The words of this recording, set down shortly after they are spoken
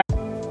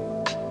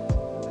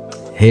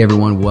Hey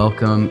everyone,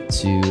 welcome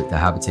to the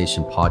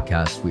Habitation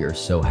Podcast. We are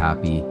so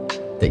happy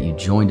that you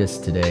joined us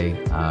today.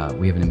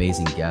 We have an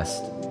amazing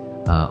guest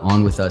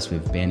on with us. We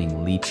have banding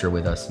Liebscher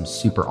with us. I'm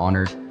super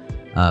honored.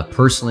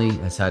 Personally,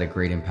 has had a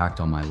great impact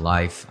on my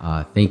life.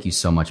 Thank you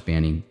so much,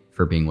 banding,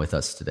 for being with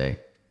us today.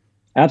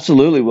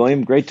 Absolutely,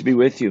 William. Great to be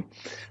with you.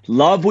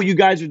 Love what you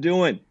guys are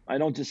doing. I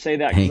don't just say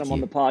that because I'm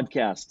on the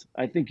podcast.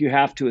 I think you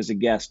have to, as a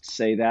guest,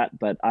 say that,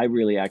 but I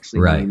really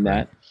actually mean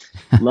that.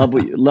 Love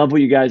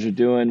what you guys are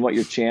doing, what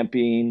you're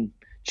championing,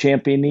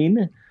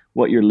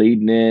 what you're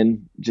leading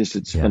in. Just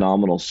it's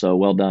phenomenal. So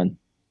well done.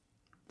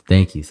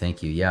 Thank you.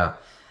 Yeah,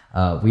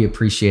 we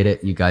appreciate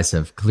it. You guys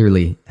have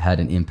clearly had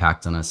an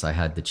impact on us. I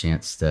had the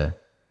chance to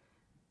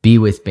be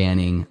with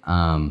banding.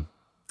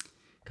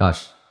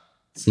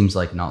 Seems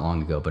like not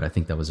long ago, but I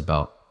think that was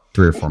about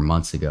 3 or 4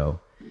 months ago,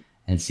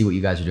 and see what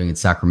you guys are doing in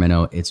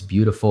Sacramento. It's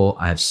beautiful.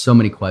 I have so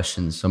many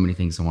questions, so many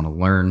things I want to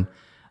learn.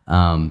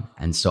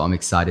 And so I'm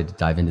excited to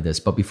dive into this.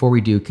 But before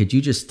we do, could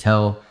you just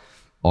tell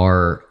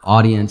our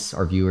audience,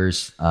 our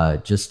viewers,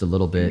 just a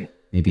little bit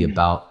maybe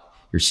about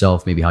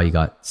yourself, maybe how you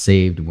got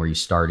saved and where you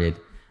started?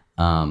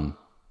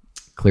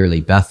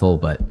 Clearly Bethel,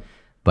 but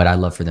I'd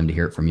love for them to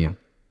hear it from you.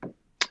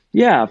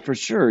 Yeah, for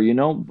sure.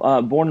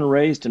 Born and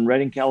raised in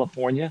Redding,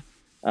 California.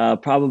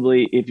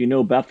 Probably, if you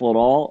know Bethel at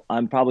all,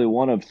 I'm probably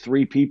one of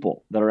 3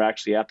 people that are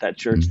actually at that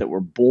church that were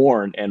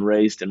born and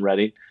raised in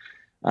Redding.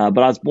 But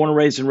I was born and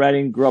raised in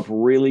Redding, grew up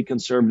really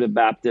conservative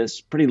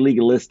Baptist, pretty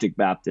legalistic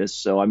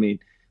Baptist. So, I mean,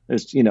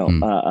 there's,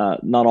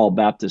 not all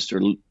Baptists are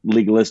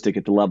legalistic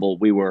at the level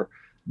we were.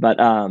 But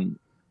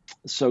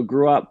so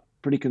grew up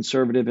pretty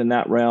conservative in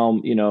that realm,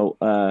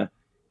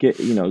 gifts,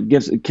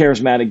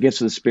 charismatic,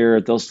 gifts of the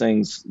Spirit, those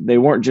things, they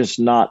weren't just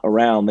not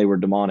around, they were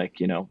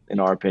demonic, in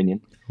our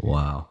opinion.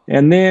 Wow.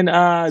 And then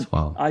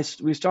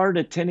we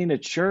started attending a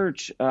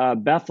church,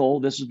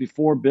 Bethel. This was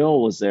before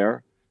Bill was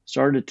there.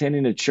 Started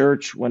attending a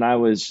church when I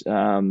was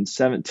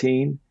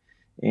 17,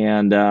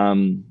 and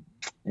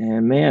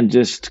man,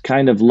 just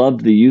kind of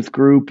loved the youth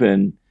group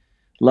and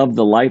loved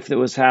the life that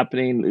was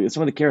happening.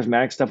 Some of the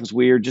charismatic stuff was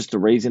weird, just the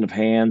raising of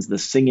hands, the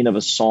singing of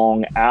a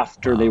song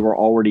after they were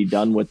already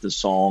done with the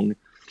song.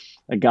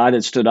 A guy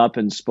that stood up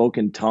and spoke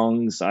in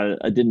tongues. I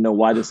didn't know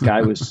why this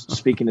guy was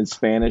speaking in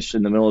Spanish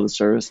in the middle of the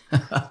service.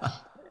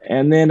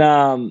 And then,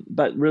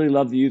 but really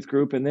loved the youth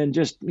group. And then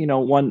just,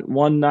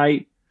 one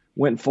night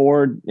went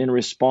forward in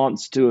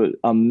response to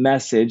a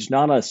message,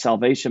 not a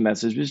salvation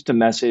message, just a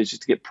message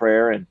just to get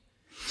prayer, and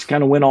just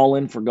kind of went all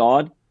in for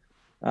God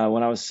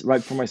when I was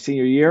right before my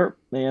senior year.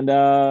 And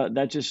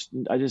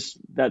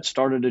that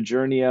started a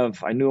journey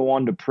of, I knew I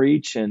wanted to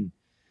preach, and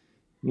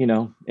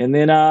and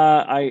then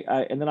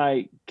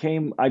I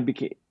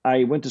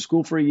went to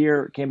school for a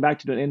year, came back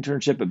to do an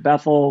internship at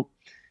Bethel.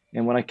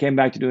 And when I came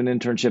back to do an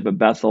internship at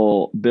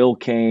Bethel, Bill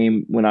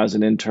came when I was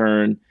an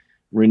intern,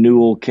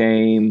 renewal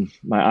came,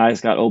 my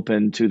eyes got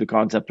open to the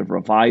concept of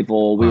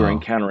revival. We were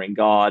encountering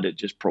God at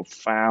just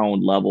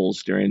profound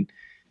levels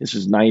this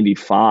was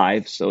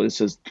 95. So this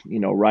is,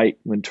 right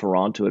when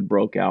Toronto had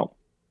broke out.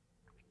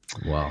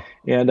 Wow.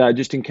 And I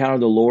just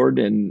encountered the Lord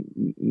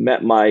and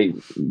met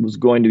was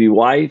going to be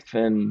wife.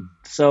 And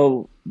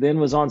so then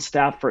was on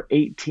staff for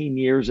 18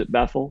 years at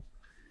Bethel.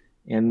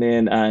 And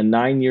then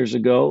 9 years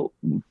ago,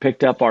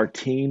 picked up our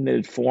team that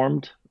had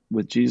formed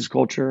with Jesus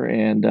Culture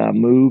and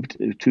moved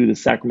to the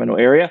Sacramento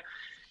area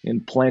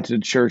and planted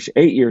a church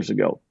 8 years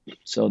ago.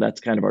 So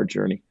that's kind of our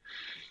journey.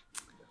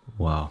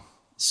 Wow.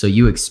 So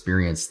you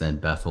experienced then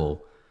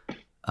Bethel,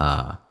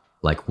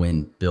 like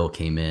when Bill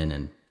came in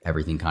and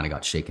everything kind of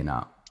got shaken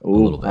out.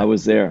 Oh, I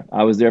was there.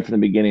 From the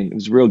beginning. It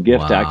was a real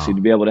gift, actually,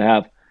 to be able to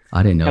have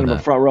I didn't know kind that. of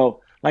a front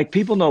row. Like,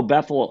 people know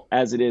Bethel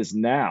as it is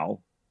now,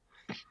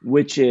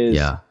 which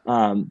is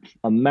a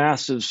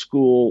massive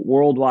school,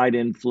 worldwide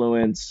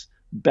influence,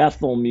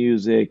 Bethel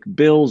music,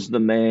 Bill's the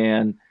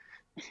man.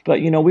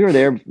 But, we were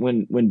there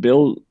when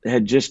Bill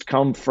had just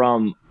come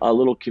from a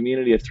little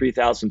community of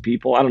 3,000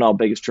 people. I don't know how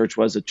big his church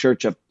was, a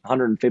church of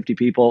 150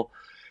 people.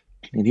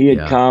 And he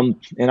had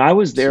come, and I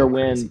was there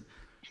when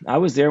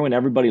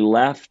everybody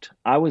left.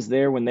 I was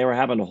there when they were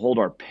having to hold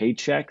our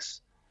paychecks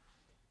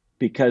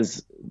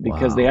because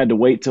they had to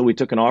wait till we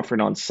took an offering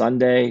on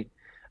Sunday.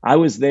 I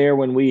was there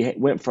when we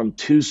went from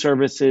 2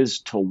 services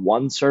to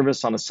 1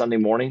 service on a Sunday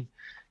morning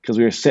because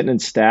we were sitting in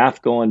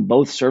staff going,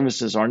 both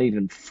services aren't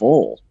even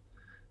full.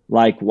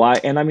 Like, why?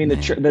 And I mean,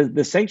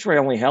 the sanctuary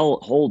only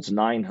holds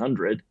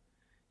 900.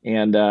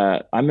 And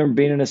I remember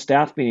being in a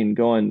staff meeting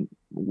going,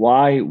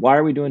 why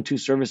are we doing 2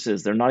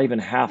 services? They're not even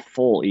half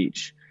full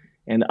each.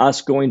 And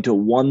us going to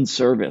 1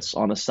 service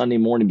on a Sunday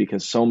morning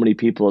because so many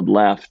people had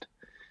left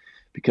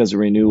because of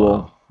renewal.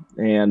 Wow.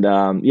 And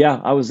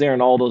I was there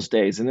in all those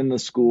days. And then the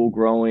school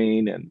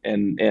growing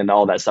and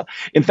all that stuff.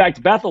 In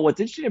fact, Bethel, what's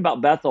interesting about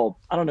Bethel,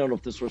 I don't know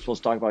if this we're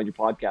supposed to talk about on your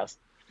podcast,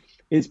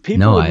 is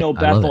people would know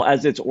Bethel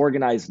as it's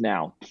organized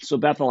now. So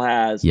Bethel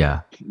has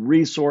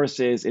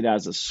resources. It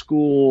has a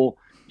school.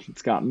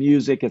 It's got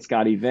music. It's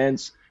got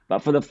events.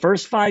 But for the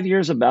first 5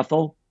 years of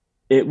Bethel,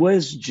 it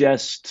was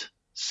just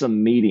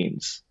some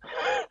meetings.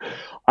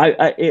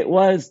 It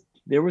was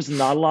There was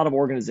not a lot of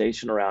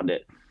organization around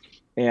it.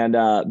 And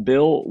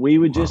Bill, we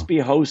would just be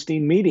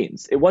hosting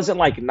meetings. It wasn't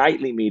like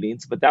nightly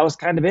meetings, but that was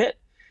kind of it.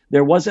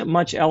 There wasn't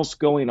much else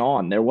going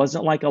on. There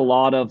wasn't like a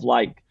lot of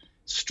like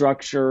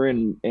structure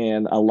and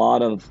a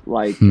lot of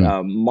like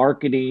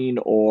marketing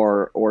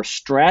or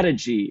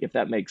strategy, if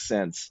that makes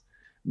sense.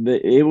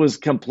 It was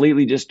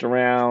completely just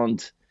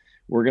around,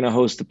 we're going to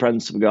host the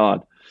presence of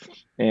God.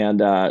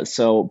 And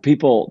so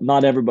people,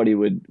 not everybody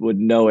would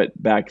know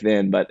it back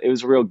then, but it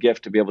was a real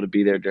gift to be able to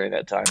be there during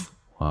that time.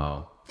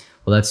 Wow.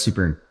 Well, that's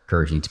super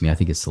encouraging to me. I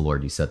think it's the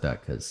Lord who said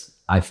that, because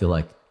I feel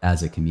like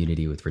as a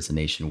community with Risen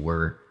Nation,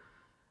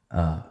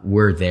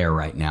 we're there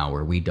right now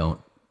where we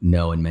don't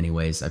know in many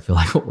ways. I feel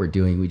like what we're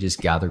doing, we just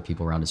gather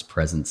people around his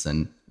presence,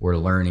 and we're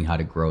learning how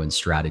to grow in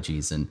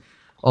strategies and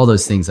all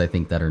those things I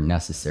think that are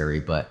necessary,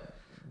 but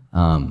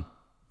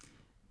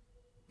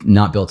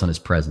not built on his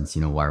presence.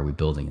 Why are we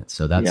building it?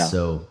 So that's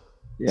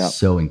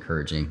so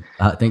encouraging.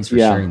 Thanks for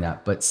sharing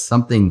that. But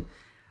something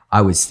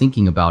I was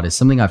thinking about is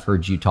something I've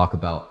heard you talk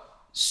about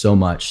so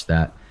much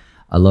that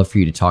I'd love for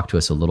you to talk to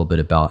us a little bit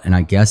about. And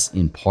I guess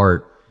in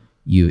part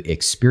you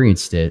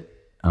experienced it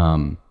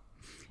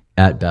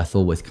at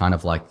Bethel with kind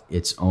of like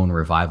its own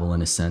revival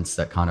in a sense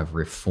that kind of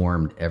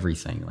reformed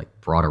everything, like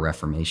brought a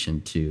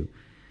reformation to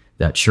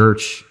that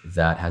church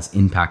that has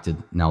impacted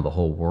now the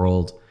whole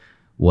world.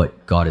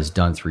 What God has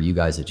done through you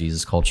guys at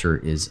Jesus Culture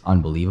is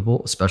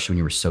unbelievable, especially when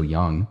you were so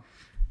young.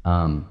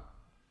 I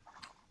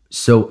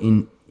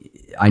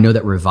know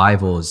that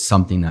revival is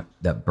something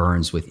that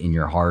burns within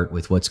your heart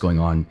with what's going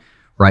on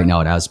right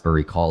now at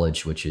Asbury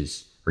College,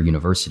 or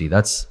university.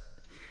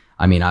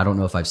 I don't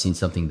know if I've seen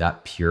something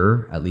that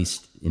pure, at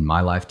least in my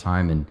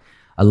lifetime. And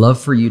I'd love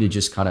for you to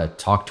just kind of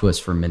talk to us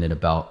for a minute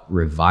about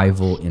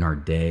revival in our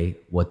day,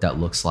 what that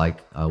looks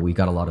like. We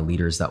got a lot of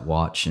leaders that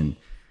watch, and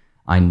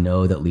I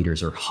know that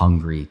leaders are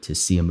hungry to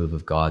see a move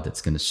of God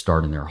that's going to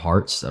start in their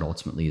hearts, that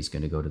ultimately is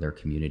going to go to their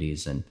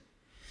communities. And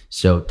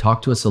so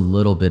talk to us a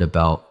little bit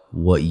about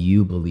what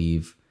you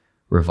believe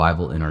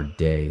revival in our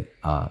day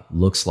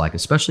looks like,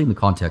 especially in the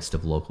context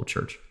of local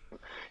church.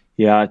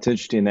 Yeah, it's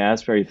interesting, the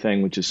Asbury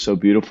thing, which is so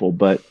beautiful,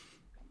 but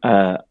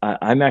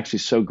I'm actually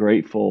so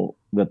grateful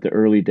that the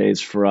early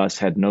days for us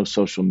had no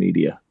social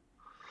media.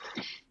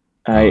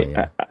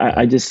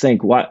 I just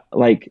think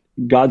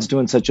God's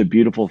doing such a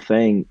beautiful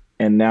thing,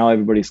 and now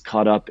everybody's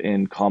caught up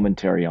in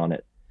commentary on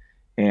it.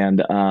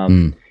 And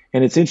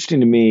it's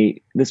interesting to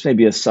me, this may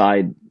be a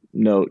side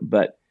note,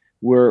 but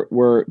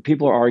where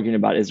people are arguing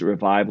about, is it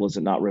revival, is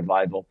it not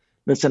revival?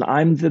 Listen,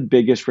 I'm the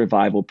biggest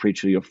revival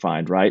preacher you'll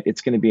find, right?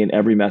 It's going to be in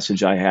every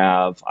message I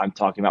have. I'm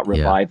talking about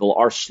revival.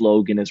 Our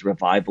slogan is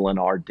revival in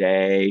our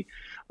day.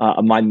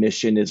 My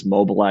mission is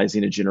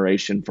mobilizing a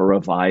generation for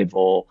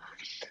revival.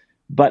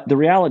 But the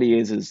reality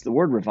is the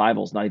word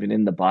revival is not even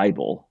in the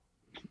Bible.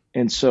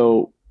 And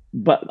so,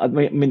 but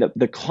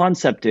the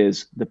concept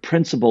is, the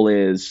principle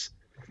is,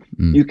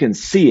 you can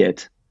see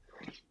it,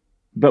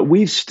 but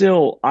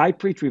I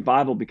preach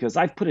revival because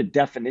I've put a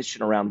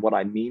definition around what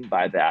I mean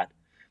by that.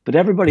 But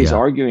everybody's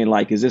arguing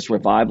like, is this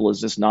revival?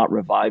 Is this not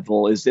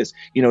revival? Is this,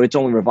 it's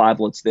only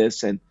revival, it's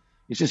this. And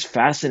it's just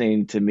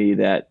fascinating to me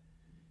that at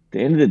the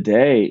end of the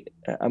day,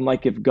 I'm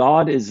like, if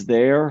God is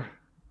there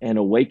and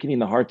awakening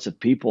the hearts of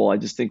people, I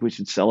just think we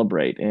should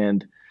celebrate.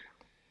 And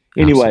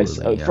anyways,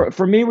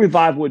 for me,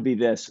 revival would be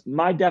this.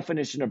 My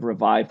definition of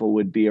revival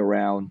would be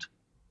around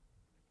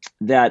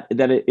that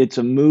it's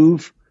a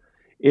move.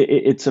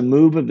 It's a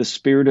move of the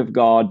Spirit of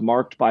God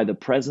marked by the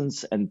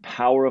presence and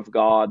power of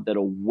God that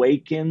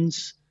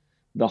awakens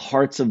the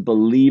hearts of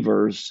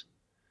believers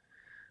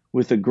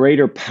with a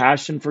greater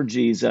passion for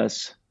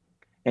Jesus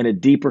and a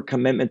deeper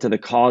commitment to the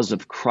cause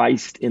of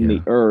Christ in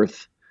the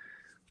earth,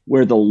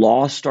 where the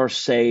lost are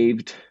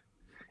saved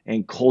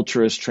and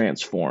culture is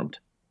transformed.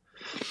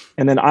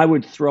 And then I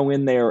would throw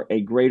in there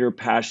a greater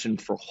passion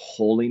for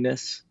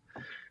holiness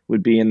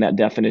would be in that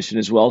definition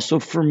as well. So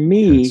for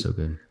me, that's so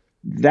good.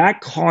 That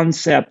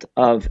concept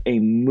of a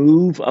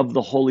move of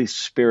the Holy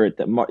Spirit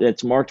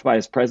that's marked by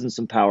his presence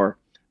and power,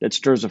 that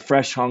stirs a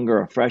fresh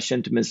hunger, a fresh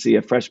intimacy,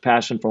 a fresh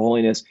passion for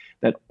holiness,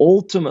 that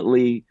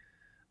ultimately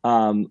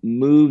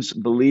moves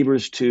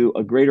believers to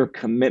a greater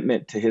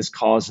commitment to his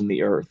cause in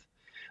the earth,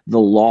 the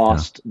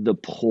lost, the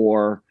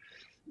poor,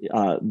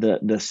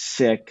 the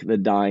sick, the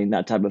dying,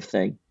 that type of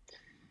thing.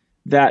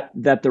 That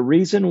the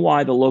reason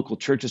why the local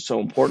church is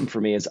so important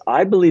for me is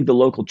I believe the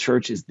local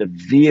church is the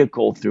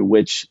vehicle through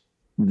which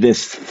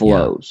this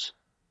flows.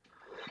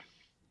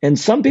 And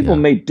some people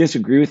may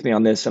disagree with me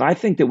on this, and I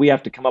think that we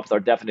have to come up with our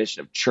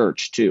definition of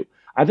church too.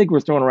 I think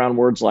we're throwing around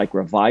words like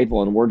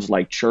revival and words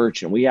like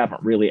church, and we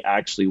haven't really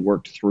actually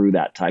worked through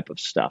that type of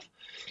stuff.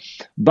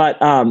 But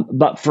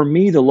for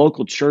me, the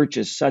local church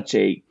is such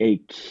a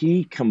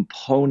key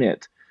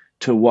component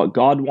to what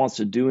God wants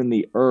to do in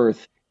the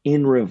earth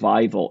in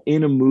revival,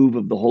 in a move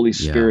of the Holy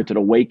Spirit that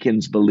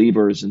awakens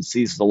believers and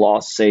sees the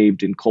lost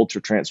saved and culture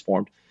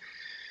transformed.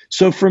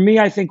 So for me,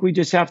 I think we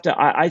just have to,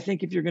 I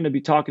think if you're going to be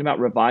talking about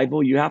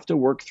revival, you have to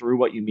work through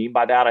what you mean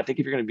by that. I think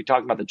if you're going to be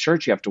talking about the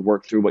church, you have to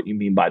work through what you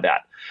mean by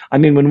that. I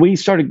mean,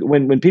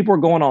 when people were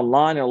going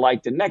online and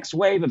like the next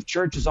wave of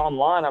churches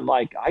online, I'm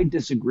like, I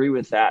disagree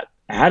with that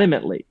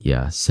adamantly.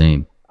 Yeah,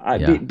 same.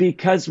 Yeah.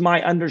 Because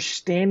my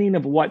understanding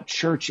of what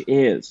church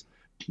is,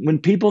 when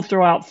people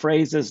throw out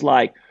phrases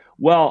like,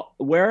 well,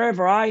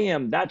 wherever I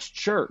am, that's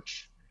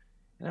church.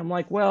 And I'm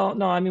like, well,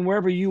 no, I mean,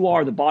 wherever you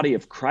are, the body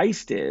of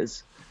Christ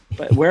is.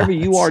 But wherever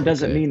you are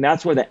doesn't mean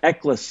that's where the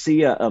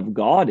ecclesia of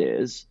God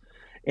is.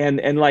 And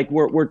like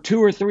where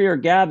two or three are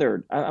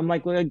gathered. I'm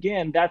like, well,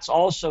 again, that's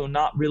also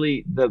not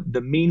really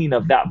the meaning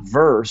of that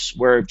verse,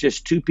 where if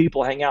just two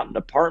people hang out in an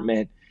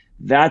apartment,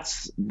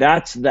 that's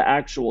the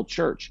actual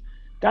church.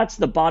 That's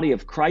the body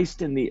of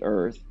Christ in the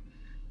earth.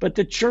 But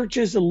the church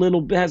has a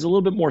little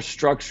bit more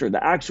structure,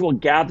 the actual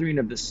gathering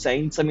of the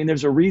saints. I mean,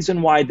 there's a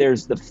reason why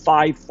there's the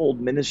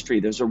fivefold ministry.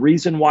 There's a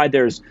reason why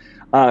there's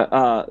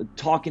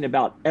talking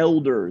about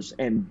elders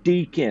and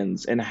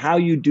deacons and how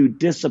you do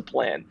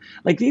discipline.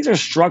 Like, these are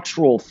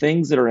structural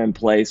things that are in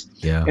place.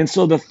 Yeah. And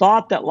so the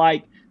thought that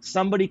like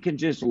somebody can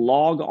just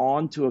log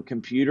on to a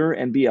computer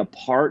and be a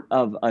part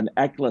of an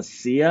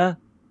ecclesia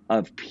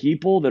of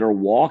people that are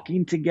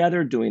walking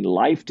together, doing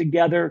life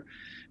together,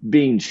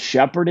 being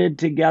shepherded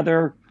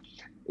together,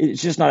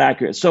 it's just not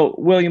accurate. So,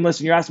 William,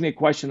 listen, you're asking me a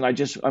question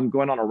that I'm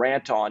going on a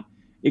rant on,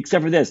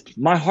 except for this.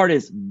 My heart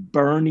is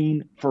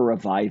burning for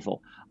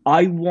revival.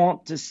 I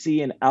want to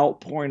see an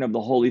outpouring of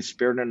the Holy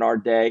Spirit in our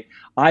day.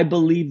 I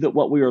believe that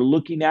what we are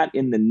looking at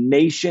in the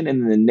nation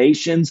and in the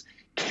nations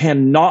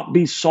cannot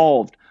be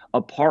solved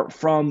apart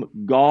from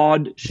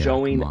God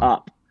showing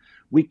up.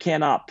 We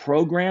cannot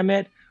program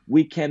it.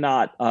 We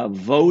cannot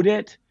vote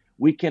it.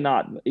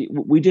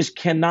 We just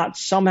cannot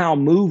somehow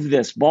move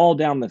this ball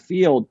down the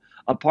field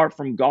apart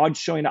from God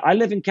showing up. I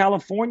live in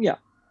California.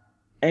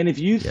 And if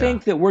you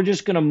think that we're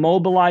just going to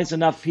mobilize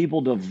enough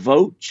people to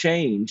vote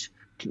change,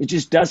 it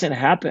just doesn't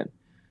happen.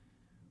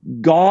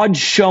 God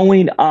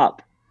showing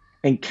up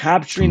and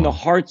capturing the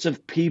hearts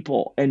of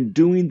people and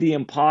doing the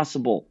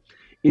impossible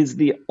is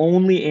the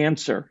only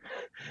answer.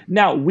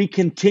 Now, we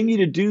continue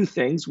to do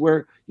things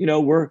where,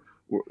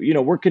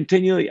 we're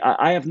continually,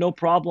 I have no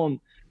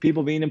problem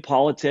people being in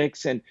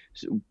politics and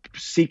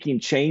seeking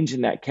change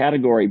in that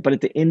category. But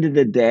at the end of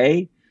the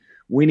day,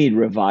 we need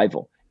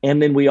revival. And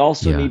then we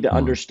also need to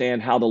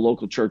understand how the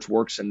local church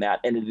works in that.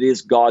 And it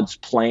is God's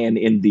plan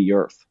in the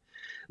earth.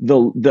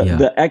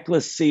 The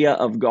ecclesia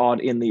of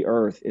God in the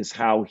earth is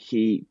how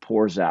he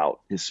pours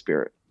out his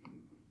spirit.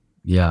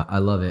 Yeah, I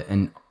love it.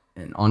 And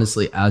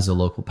honestly, as a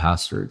local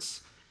pastor,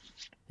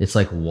 it's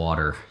like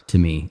water to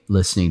me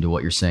listening to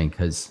what you're saying.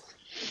 Because,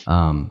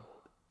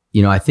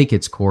 I think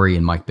it's Corey Russell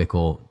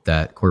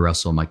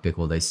and Mike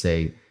Bickle, they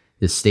say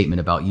this statement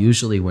about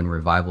usually when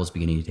revival is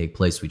beginning to take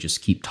place, we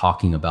just keep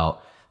talking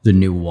about the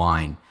new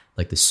wine,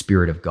 like the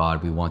Spirit of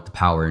God. We want the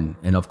power.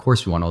 And of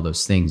course we want all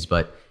those things.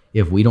 But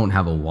if we don't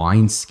have a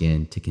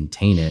wineskin to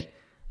contain it,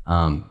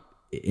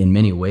 in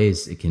many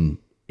ways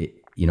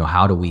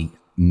how do we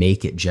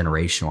make it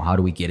generational? How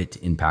do we get it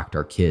to impact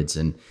our kids?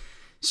 And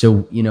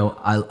so,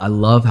 I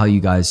love how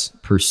you guys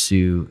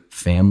pursue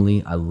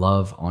family. I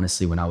love,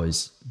 honestly, when I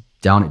was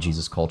down at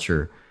Jesus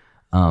Culture,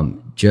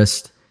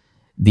 just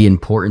the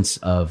importance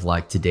of,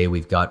 like, today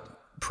we've got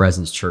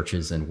presence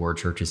churches and word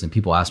churches, and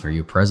people ask me, are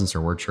you a presence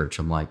or word church?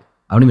 I'm like,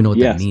 I don't even know what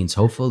that means.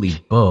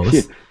 Hopefully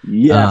both.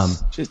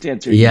 Yes. Just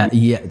answer. Yeah.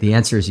 The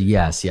answer is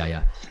yes.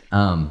 Yeah.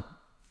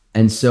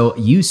 And so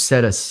you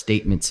said a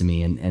statement to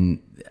me,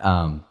 and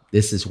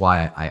this is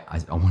why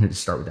I wanted to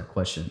start with that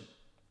question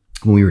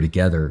when we were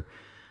together,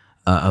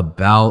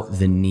 about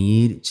the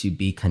need to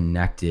be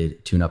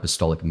connected to an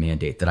apostolic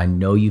mandate that I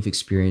know you've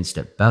experienced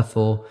at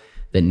Bethel,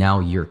 that now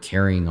you're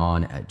carrying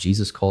on at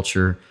Jesus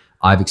Culture.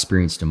 I've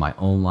experienced in my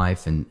own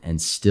life,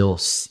 and still,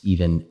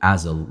 even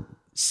as a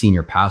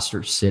senior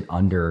pastor, sit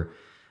under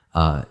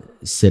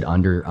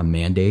a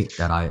mandate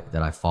that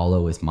I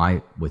follow with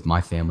my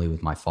family,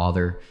 with my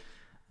father,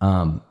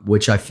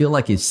 which I feel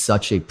like is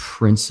such a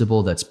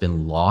principle that's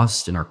been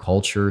lost in our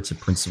culture. It's a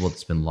principle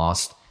that's been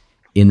lost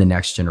in the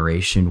next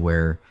generation,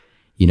 where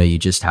you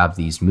just have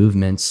these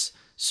movements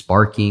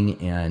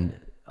sparking, and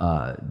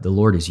the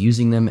Lord is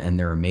using them, and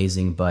they're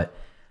amazing. But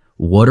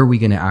what are we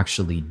going to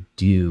actually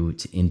do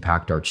to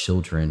impact our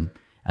children?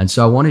 And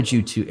so I wanted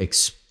you to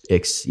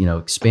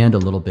expand a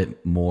little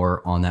bit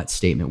more on that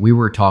statement. We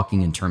were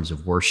talking in terms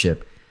of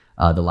worship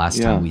the last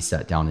time we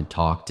sat down and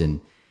talked, and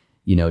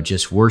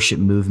just worship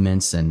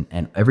movements and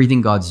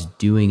everything God's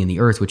doing in the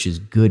earth, which is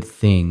good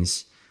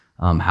things.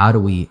 How do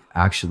we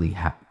actually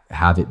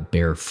have it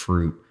bear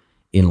fruit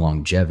in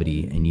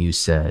longevity? And you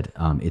said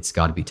it's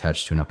got to be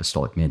attached to an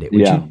apostolic mandate.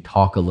 Would you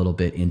talk a little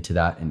bit into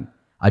that? And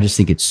I just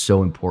think it's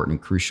so important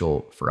and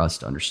crucial for us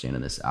to understand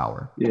in this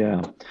hour.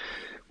 Yeah.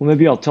 Well,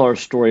 maybe I'll tell our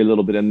story a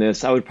little bit in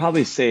this. I would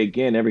probably say,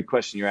 again, every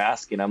question you're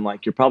asking, I'm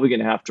like, you're probably going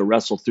to have to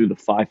wrestle through the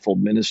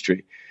fivefold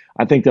ministry.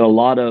 I think that a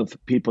lot of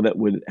people that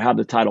would have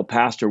the title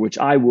pastor, which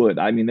I would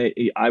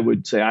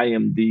say I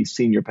am the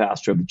senior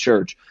pastor of the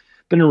church,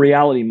 But in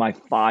reality, my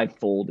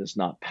fivefold is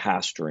not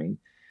pastoring.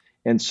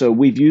 And so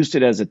we've used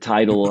it as a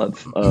title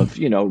of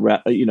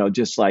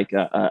just like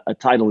a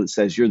title that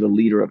says you're the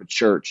leader of a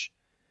church.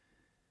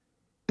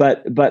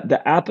 But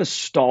the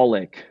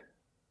apostolic,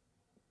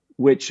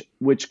 which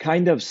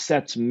kind of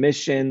sets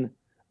mission,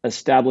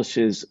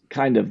 establishes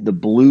kind of the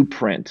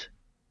blueprint.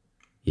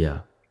 Yeah.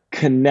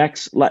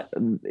 Connects.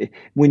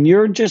 When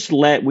you're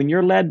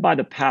led by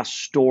the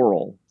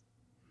pastoral,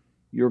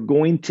 you're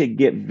going to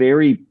get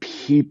very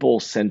people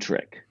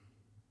centric.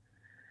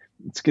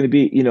 It's going to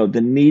be,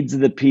 the needs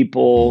of the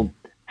people,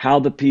 how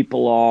the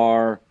people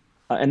are,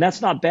 and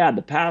that's not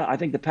bad. I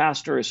think the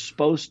pastor is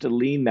supposed to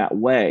lean that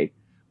way,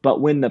 but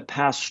when the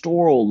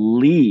pastoral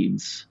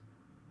leads,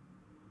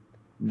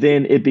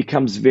 then it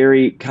becomes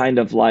very kind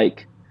of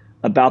like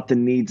about the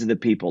needs of the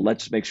people.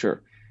 Let's make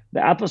sure.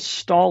 The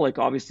apostolic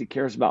obviously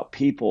cares about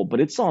people, but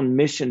it's on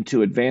mission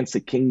to advance the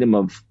kingdom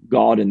of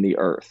God in the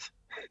earth.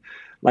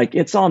 Like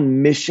it's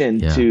on mission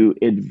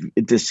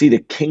to see the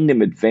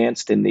kingdom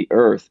advanced in the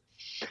earth.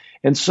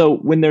 And so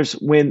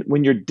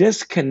when you're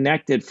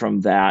disconnected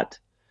from that,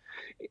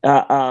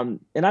 and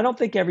I don't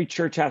think every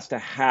church has to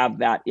have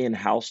that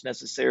in-house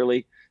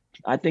necessarily.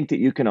 I think that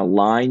you can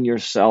align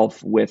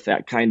yourself with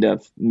that kind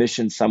of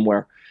mission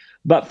somewhere.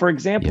 But for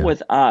example,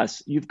 with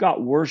us, you've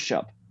got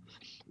worship.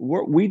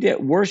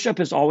 Worship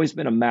has always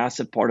been a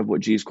massive part of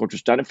what Jesus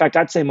Culture's done. In fact,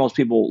 I'd say most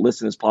people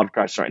listening to this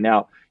podcast right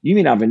now, you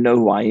may not even know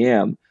who I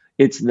am.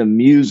 It's the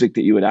music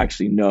that you would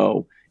actually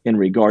know in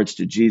regards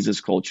to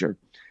Jesus Culture.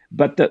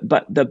 But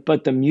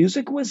the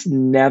music was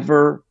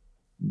never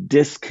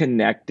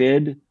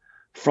disconnected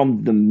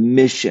from the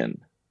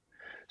mission.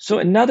 So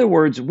in other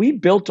words, we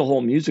built a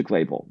whole music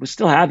label. We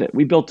still have it.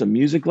 We built a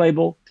music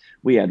label.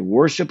 We had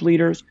worship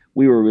leaders.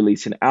 We were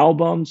releasing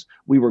albums.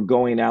 We were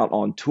going out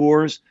on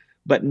tours.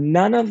 But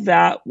none of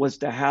that was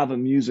to have a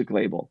music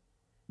label.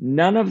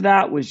 None of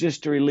that was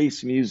just to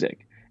release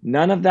music.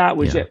 None of that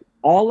was it.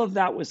 All of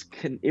that was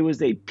it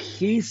was a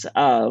piece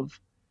of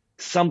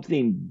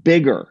something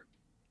bigger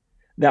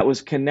that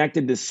was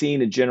connected to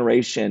seeing a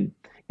generation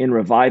in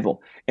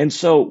revival. And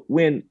so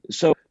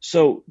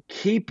so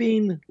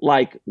keeping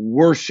like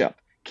worship,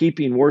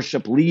 keeping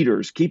worship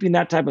leaders, keeping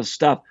that type of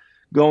stuff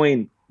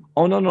going,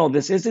 oh, no,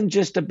 this isn't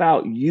just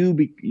about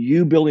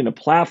you building a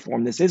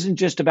platform. This isn't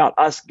just about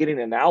us getting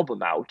an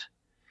album out.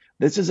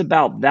 This is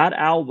about that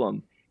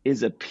album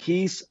is a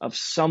piece of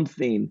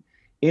something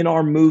in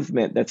our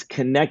movement that's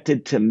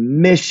connected to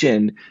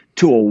mission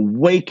to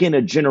awaken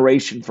a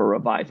generation for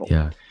revival.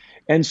 Yeah.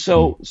 And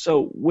so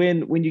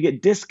when you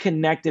get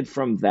disconnected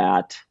from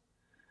that,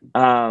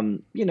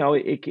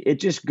 it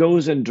just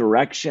goes in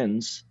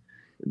directions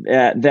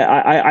that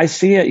I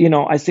see it.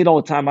 I see it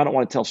all the time. I don't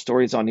want to tell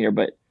stories on here,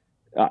 but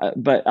I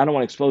don't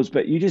want to expose.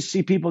 But you just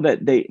see people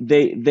that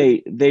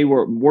they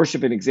were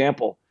worshiping.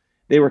 Example,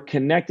 they were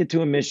connected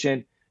to a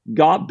mission,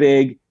 got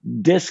big,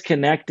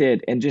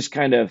 disconnected, and just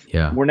kind of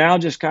we're now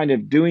just kind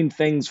of doing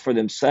things for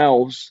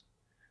themselves.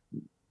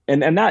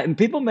 And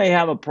people may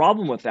have a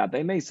problem with that.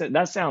 They may say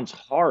that sounds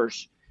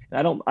harsh.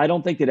 And I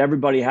don't think that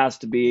everybody has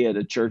to be at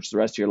a church the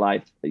rest of your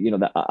life.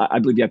 I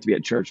believe you have to be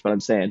at church, but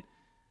I'm saying.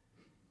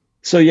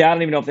 So I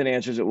don't even know if that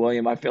answers it,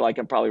 William. I feel like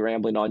I'm probably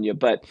rambling on you,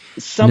 but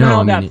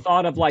somehow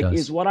thought of like,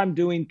 is what I'm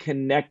doing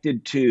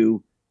connected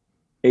to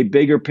a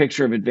bigger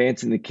picture of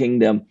advancing the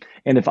kingdom?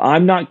 And if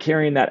I'm not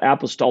carrying that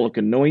apostolic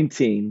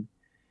anointing,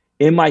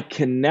 am I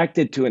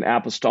connected to an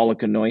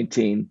apostolic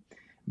anointing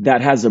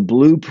that has a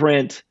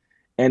blueprint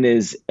and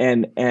is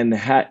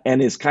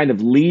kind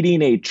of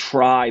leading a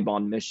tribe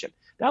on mission?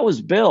 That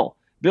was Bill.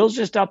 Bill's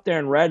just up there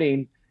in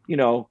Reading,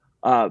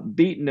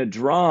 beating a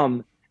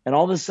drum, and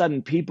all of a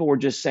sudden people were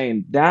just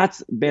saying, that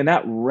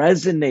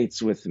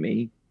resonates with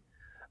me.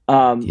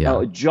 John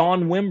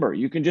Wimber,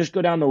 you can just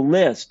go down the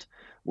list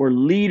where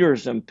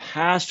leaders and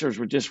pastors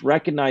were just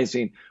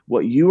recognizing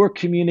what you are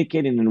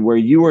communicating and where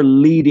you are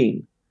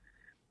leading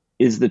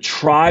is the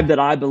tribe that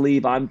I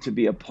believe I'm to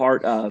be a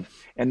part of,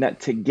 and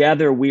that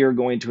together we are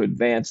going to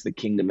advance the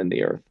kingdom in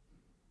the earth.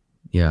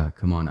 Yeah,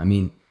 come on. I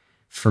mean,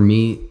 for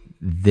me,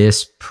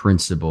 this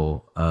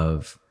principle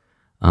of,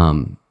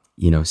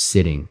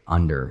 sitting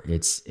under,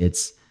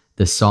 it's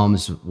the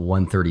Psalms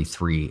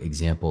 133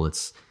 example.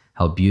 It's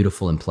how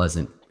beautiful and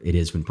pleasant it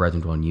is when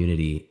brethren dwell in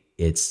unity.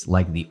 It's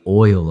like the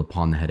oil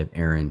upon the head of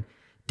Aaron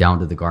down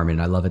to the garment.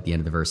 And I love at the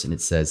end of the verse, and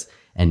it says,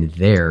 and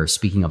there,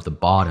 speaking of the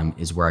bottom,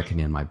 is where I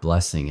command my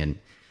blessing. And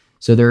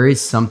so there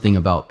is something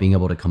about being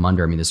able to come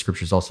under. I mean, the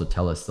scriptures also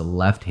tell us the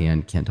left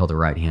hand can't tell the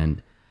right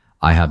hand,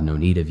 I have no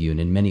need of you. And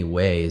in many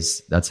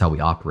ways, that's how we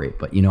operate.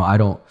 But,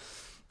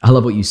 I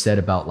love what you said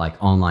about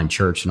like online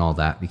church and all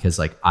that, because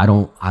like, I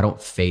don't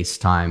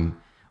FaceTime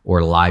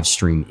or live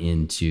stream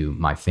into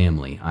my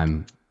family.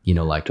 I'm,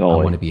 totally.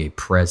 I want to be a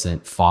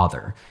present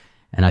father.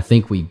 And I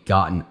think we've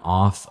gotten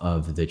off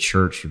of the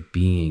church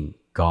being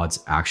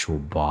God's actual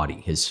body,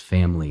 his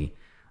family,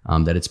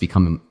 that it's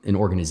become an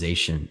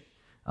organization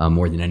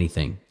more than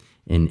anything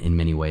in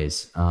many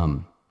ways.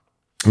 And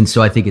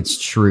so I think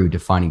it's true,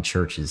 defining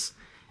church is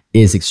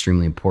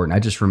extremely important. I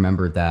just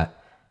remember that,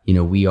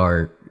 we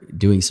are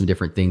doing some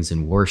different things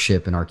in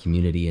worship in our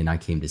community, and I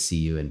came to see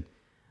you. And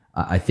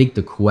I think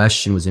the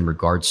question was in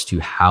regards to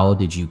how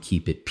did you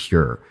keep it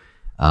pure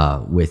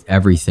with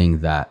everything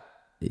that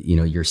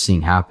you're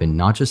seeing happen,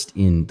 not just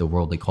in the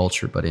worldly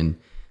culture, but in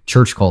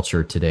church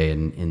culture today,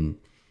 and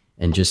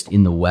just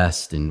in the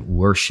West and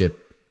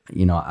worship.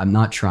 I'm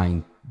not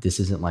trying. This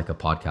isn't like a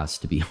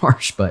podcast to be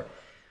harsh, but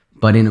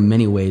in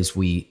many ways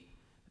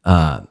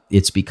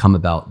it's become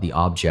about the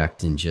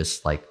object and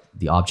just like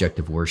the object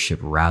of worship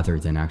rather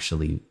than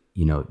actually,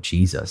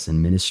 Jesus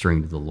and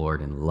ministering to the Lord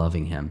and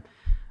loving him.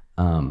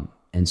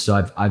 And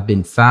so I've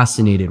been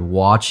fascinated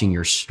watching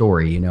your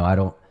story. I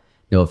don't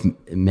know if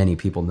many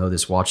people know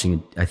this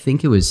watching. I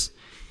think it was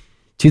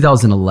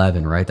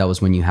 2011, right? That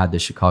was when you had the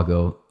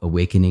Chicago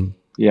Awakening.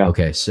 Yeah.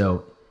 Okay.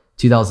 So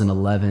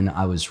 2011,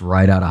 I was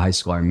right out of high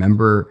school. I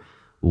remember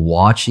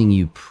watching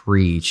you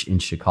preach in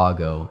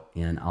Chicago,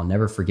 and I'll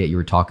never forget you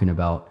were talking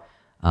about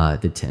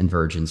the 10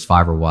 virgins,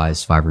 5 are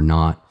wise, 5 are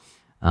not.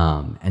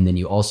 And then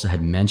you also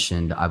had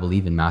mentioned, I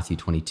believe in Matthew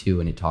 22,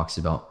 and it talks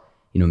about,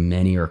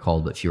 many are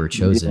called, but few are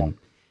chosen.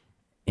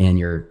 Yeah. And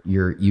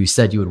you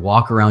said you would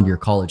walk around your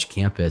college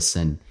campus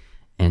and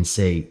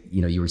say,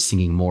 you were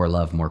singing More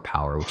Love, More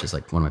Power, which is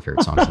like one of my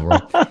favorite songs in the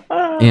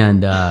world.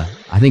 And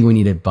I think we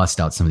need to bust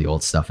out some of the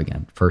old stuff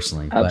again,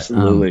 personally.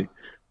 Absolutely. But,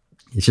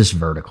 it's just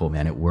vertical,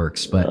 man. It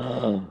works.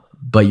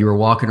 But you were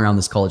walking around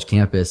this college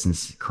campus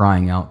and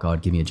crying out,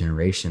 God, give me a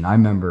generation. I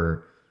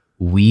remember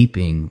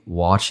weeping,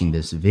 watching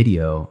this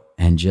video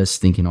and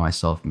just thinking to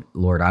myself,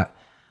 Lord,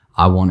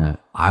 I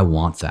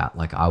want that.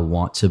 Like, I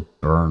want to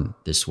burn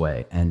this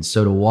way. And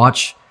so to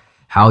watch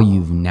how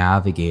you've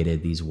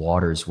navigated these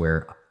waters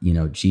where,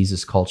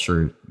 Jesus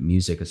culture,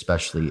 music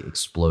especially,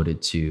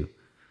 exploded to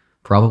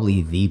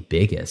probably the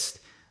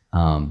biggest,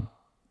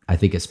 I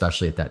think,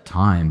 especially at that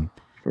time.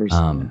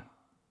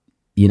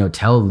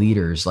 Tell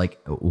leaders, like,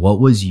 what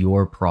was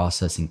your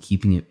process in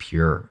keeping it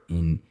pure,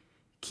 in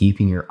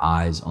keeping your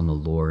eyes on the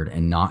Lord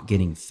and not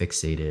getting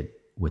fixated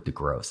with the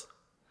growth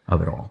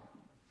of it all?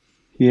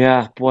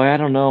 Yeah, boy, I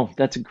don't know.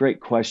 That's a great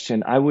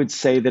question. I would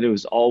say that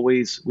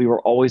we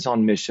were always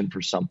on mission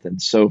for something.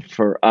 So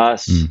for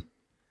us,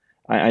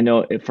 I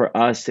know for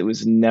us, it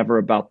was never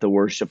about the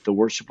worship. The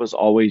worship was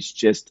always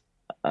just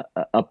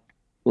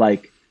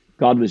like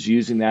God was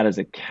using that as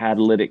a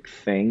catalytic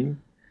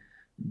thing.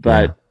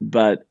 But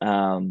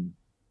I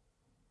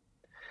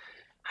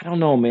don't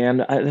know,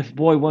 man.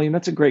 Boy, William,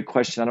 that's a great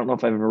question. I don't know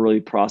if I've ever really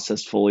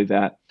processed fully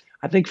that.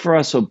 I think for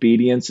us,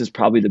 obedience is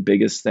probably the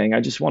biggest thing. I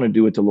just want to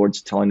do what the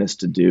Lord's telling us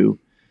to do.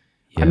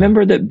 Yeah. I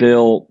remember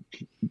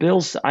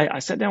that I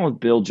sat down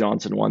with Bill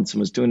Johnson once and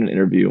was doing an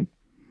interview.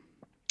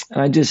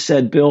 And I just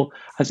said, Bill,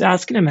 I was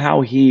asking him how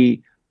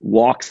he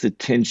walks the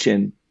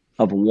tension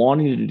of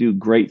wanting to do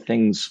great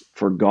things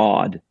for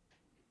God,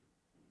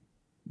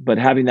 but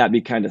having that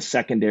be kind of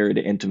secondary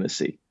to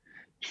intimacy.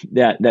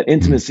 That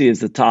intimacy is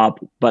the top,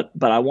 but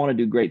I want to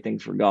do great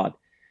things for God.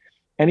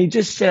 And he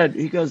just said,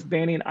 he goes,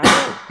 Banning,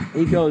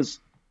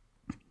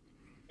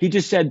 he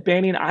just said,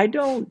 Banning, I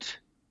don't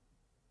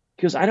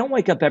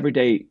wake up every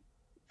day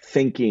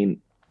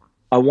thinking,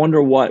 I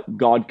wonder what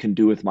God can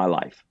do with my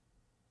life.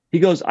 He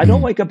goes, I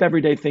don't wake up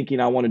every day thinking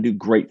I want to do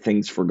great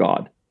things for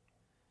God.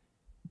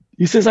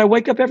 He says, I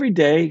wake up every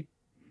day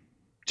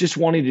just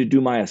wanting to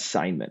do my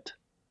assignment.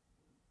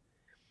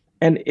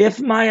 And if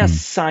my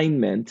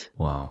assignment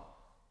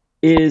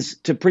is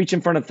to preach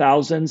in front of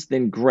thousands,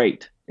 then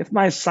great. If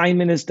my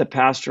assignment is to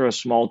pastor a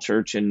small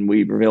church in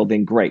Weaverville,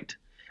 then great.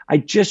 I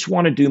just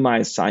want to do my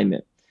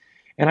assignment.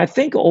 And I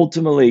think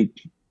ultimately,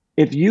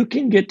 if you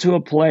can get to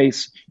a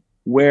place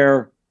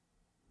where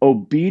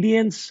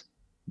obedience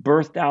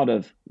birthed out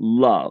of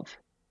love,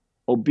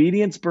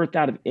 obedience birthed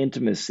out of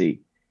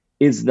intimacy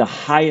is the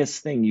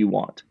highest thing you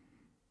want.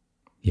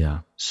 Yeah.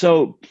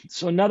 So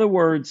in other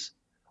words,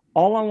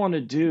 all I want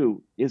to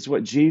do is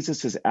what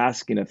Jesus is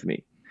asking of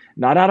me.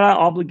 Not out of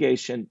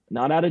obligation,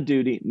 not out of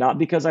duty, not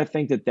because I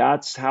think that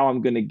that's how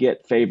I'm going to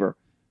get favor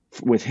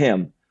with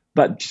him,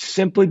 but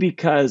simply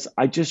because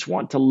I just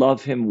want to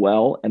love him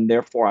well, and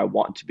therefore I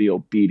want to be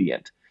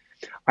obedient.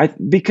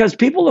 Because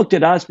people looked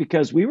at us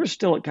because we were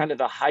still at kind of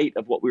the height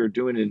of what we were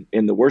doing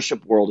in the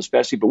worship world,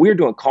 especially, but we were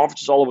doing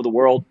conferences all over the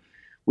world.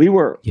 We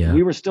were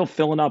still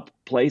filling up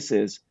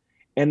places,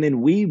 and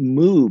then we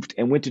moved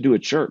and went to do a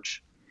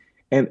church.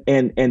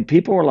 And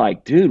people were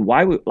like, dude,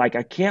 why would, like,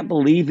 I can't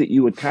believe that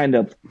you would kind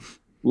of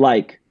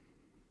like,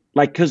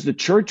 cause the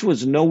church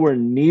was nowhere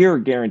near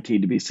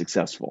guaranteed to be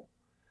successful.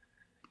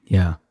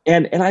 Yeah.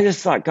 And I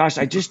just thought, gosh,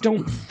 I just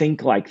don't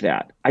think like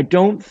that. I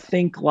don't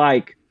think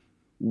like,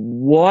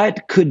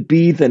 what could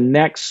be the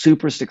next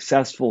super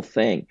successful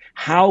thing?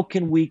 How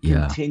can we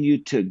continue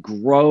to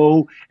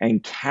grow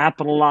and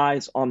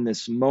capitalize on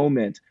this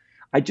moment?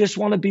 I just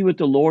want to be with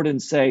the Lord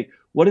and say,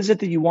 what is it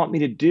that you want me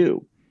to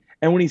do?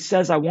 And when he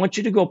says, I want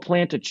you to go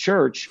plant a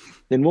church,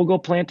 then we'll go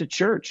plant a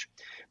church.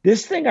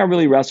 This thing I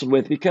really wrestled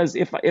with, because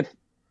if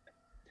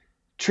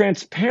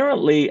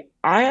transparently,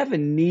 I have a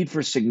need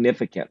for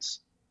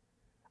significance.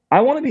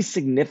 I want to be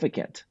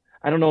significant.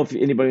 I don't know if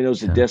anybody knows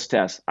the DISC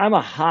test. I'm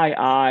a high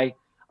I.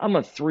 I'm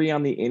a 3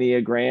 on the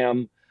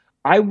Enneagram.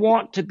 I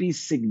want to be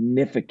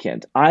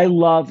significant. I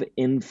love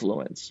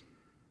influence.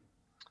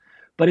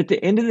 But at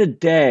the end of the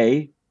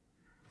day,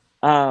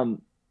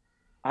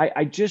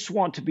 I just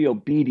want to be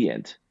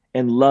obedient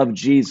and love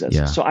Jesus.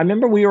 Yeah. So I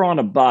remember we were on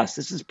a bus.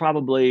 This is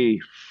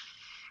probably,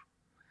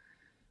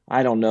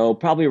 I don't know,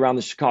 probably around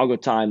the Chicago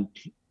time.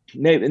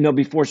 No,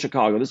 before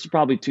Chicago. This is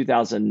probably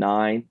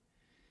 2009.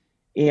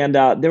 And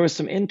there was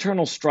some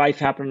internal strife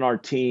happening on our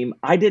team.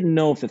 I didn't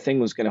know if the thing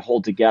was going to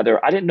hold together.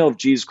 I didn't know if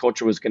Jesus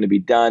culture was going to be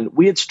done.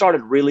 We had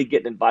started really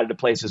getting invited to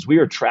places. We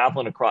were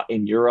traveling across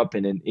in Europe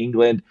and in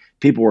England.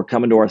 People were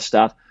coming to our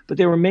stuff, but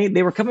they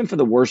were coming for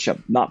the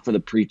worship, not for the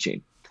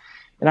preaching.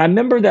 And I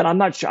remember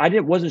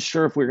that wasn't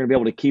sure if we were going to be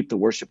able to keep the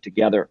worship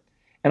together.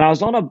 And I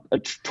was on a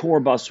tour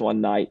bus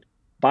one night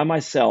by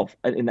myself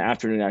in the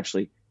afternoon,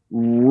 actually,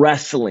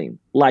 wrestling.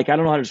 Like, I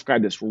don't know how to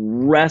describe this,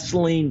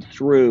 wrestling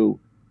through,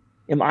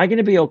 am I going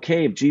to be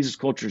okay if Jesus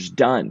culture's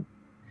done?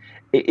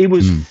 It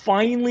was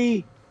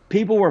finally,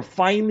 people were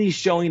finally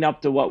showing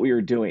up to what we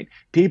were doing.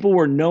 People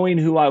were knowing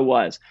who I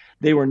was.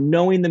 They were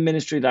knowing the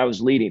ministry that I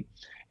was leading.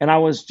 And I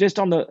was just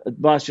on the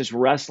bus, just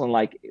wrestling,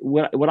 like,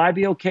 would I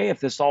be okay if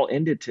this all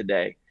ended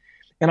today?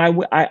 And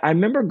I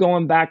remember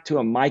going back to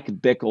a Mike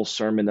Bickle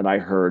sermon that I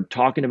heard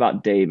talking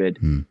about David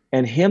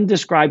and him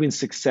describing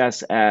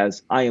success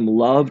as, I am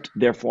loved,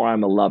 therefore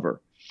I'm a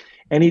lover.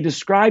 And he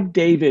described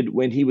David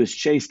when he was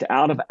chased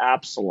out of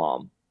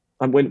Absalom,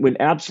 when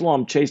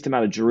Absalom chased him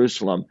out of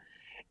Jerusalem.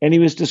 And he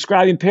was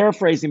describing,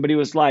 paraphrasing, but he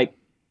was like,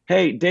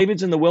 hey,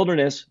 David's in the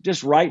wilderness,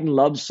 just writing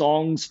love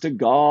songs to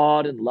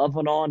God and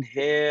loving on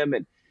him.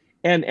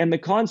 And the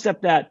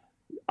concept that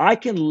I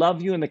can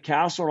love you in the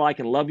castle or I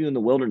can love you in the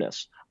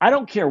wilderness. I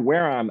don't care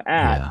where I'm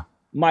at. Yeah.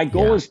 My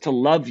goal is to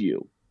love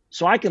you.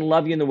 So I can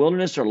love you in the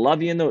wilderness or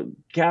love you in the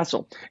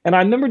castle. And I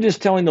remember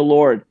just telling the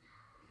Lord,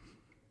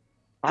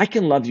 I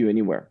can love you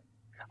anywhere.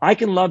 I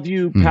can love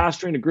you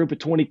pastoring a group of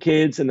 20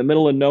 kids in the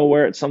middle of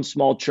nowhere at some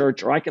small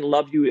church, or I can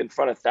love you in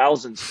front of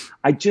thousands.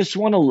 I just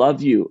want to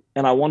love you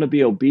and I want to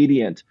be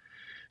obedient.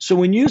 So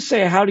when you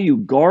say, how do you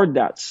guard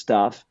that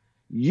stuff?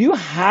 You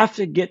have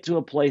to get to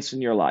a place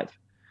in your life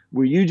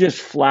where you just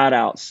flat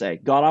out say,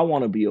 God, I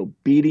want to be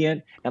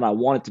obedient and I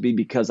want it to be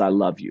because I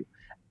love you.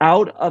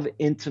 Out of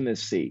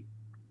intimacy,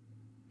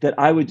 that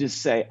I would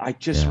just say, I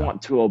just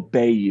want to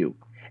obey you.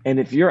 And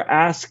if you're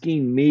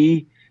asking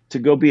me to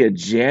go be a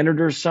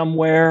janitor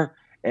somewhere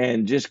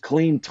and just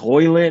clean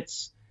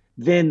toilets,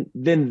 then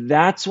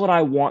that's what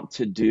I want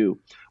to do.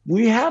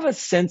 We have a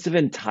sense of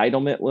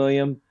entitlement,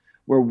 William,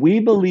 where we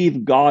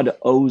believe God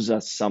owes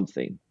us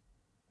something.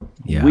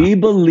 Yeah. We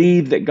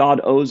believe that God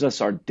owes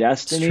us our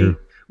destiny.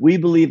 We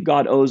believe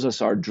God owes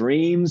us our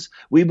dreams.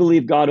 We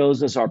believe God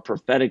owes us our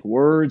prophetic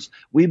words.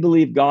 We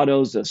believe God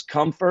owes us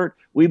comfort.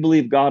 We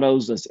believe God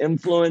owes us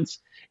influence.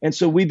 And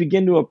so we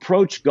begin to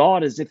approach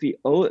God as if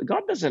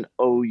God doesn't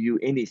owe you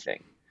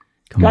anything.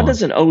 God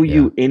doesn't owe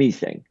you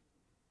anything.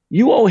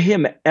 You owe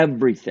him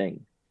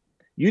everything.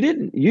 You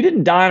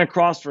didn't die on a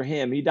cross for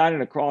him. He died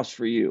on a cross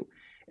for you.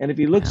 And if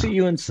he looks at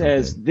you and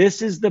says,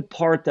 this is the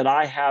part that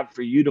I have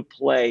for you to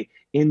play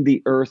in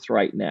the earth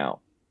right now,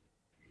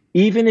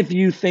 even if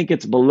you think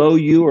it's below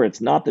you or it's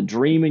not the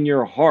dream in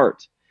your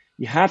heart,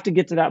 you have to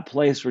get to that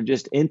place where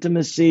just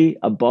intimacy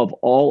above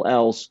all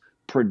else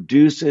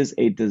produces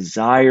a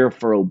desire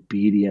for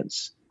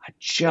obedience. I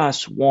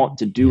just want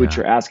to do what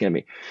you're asking of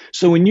me.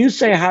 So when you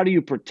say, how do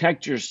you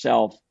protect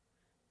yourself?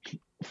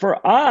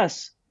 For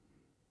us,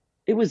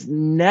 it was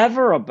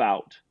never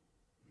about,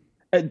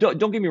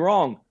 don't get me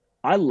wrong,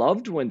 I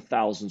loved when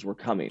thousands were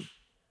coming.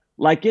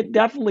 Like, it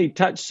definitely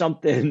touched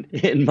something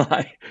in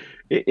my,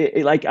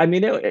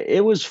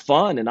 it was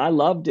fun and I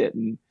loved it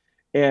and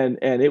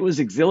it was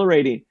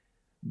exhilarating,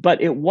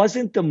 but it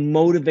wasn't the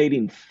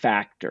motivating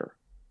factor.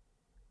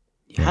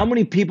 Yeah. How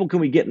many people can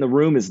we get in the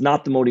room is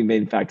not the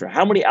motivating factor.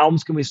 How many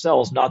albums can we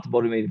sell is not the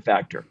motivating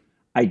factor.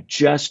 I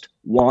just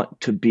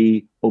want to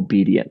be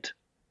obedient.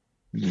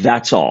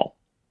 That's all.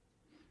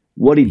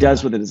 What he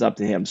does with it is up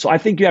to him. So I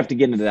think you have to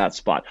get into that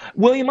spot.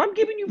 William, I'm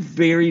giving you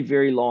very,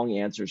 very long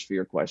answers for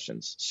your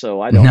questions. So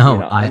I don't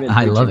know.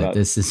 I love it.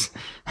 This is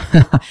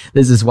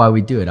this is why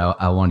we do it.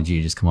 I wanted you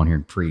to just come on here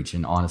and preach.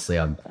 And honestly,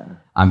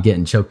 I'm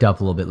getting choked up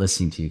a little bit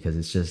listening to you because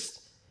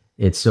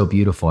it's so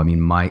beautiful. I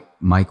mean,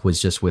 Mike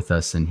was just with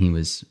us and he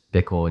was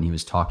Bickle and he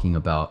was talking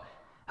about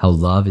how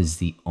love is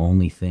the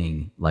only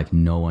thing like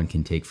no one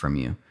can take from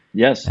you.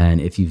 Yes.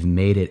 And if you've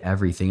made it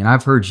everything, and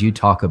I've heard you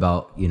talk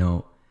about,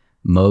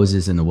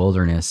 Moses in the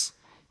wilderness,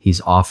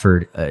 he's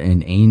offered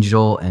an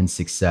angel and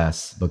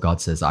success, but God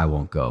says, I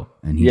won't go.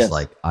 And he's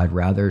like, I'd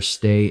rather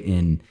stay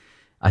in,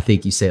 I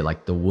think you say it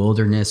like the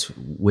wilderness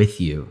with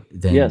you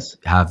than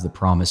have the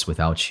promise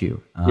without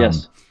you.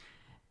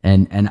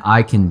 And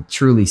I can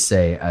truly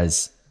say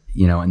as,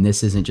 and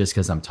this isn't just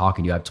because I'm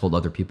talking to you, I've told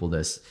other people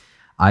this.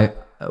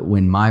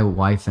 When my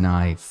wife and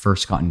I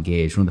first got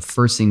engaged, one of the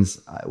first things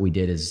we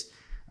did is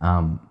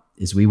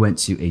we went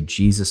to a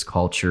Jesus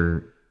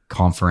culture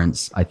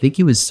conference. I think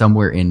it was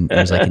somewhere it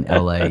was like in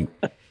LA.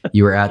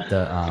 You were at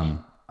the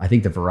I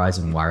think the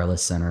Verizon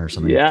Wireless Center or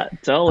something. Yeah,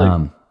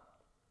 totally.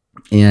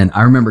 And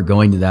I remember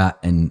going to that,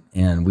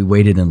 and we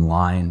waited in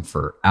line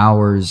for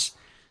hours.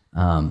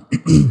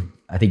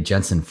 I think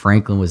Jensen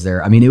Franklin was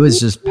there. I mean, it was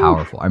just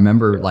powerful. I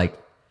remember like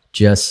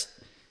just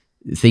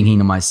thinking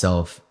to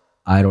myself,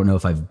 I don't know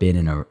if I've been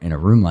in a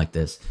room like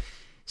this.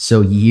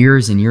 So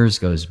years and years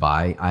goes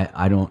by.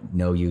 I don't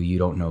know you, you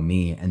don't know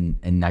me.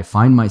 And I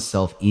find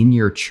myself in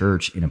your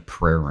church in a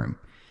prayer room.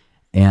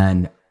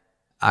 And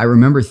I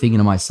remember thinking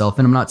to myself,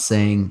 and I'm not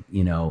saying,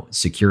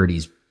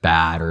 security's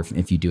bad or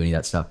if you do any of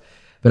that stuff,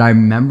 but I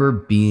remember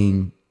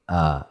being,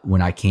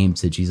 when I came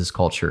to Jesus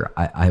Culture,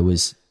 I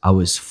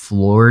was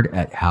floored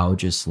at how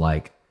just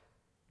like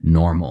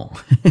normal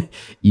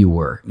you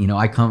were.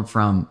 I come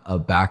from a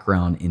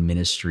background in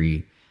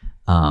ministry,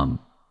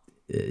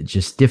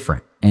 just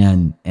different.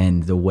 And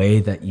the way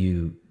that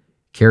you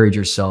carried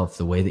yourself,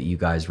 the way that you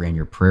guys ran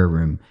your prayer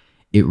room,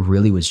 it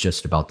really was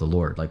just about the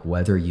Lord. Like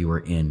whether you were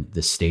in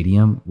the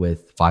stadium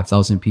with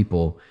 5,000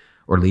 people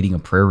or leading a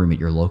prayer room at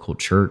your local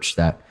church,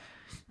 that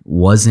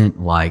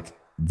wasn't like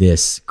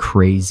this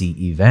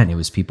crazy event. It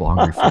was people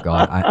hungry for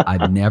God.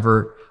 I've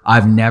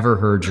never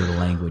heard your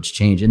language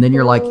change. And then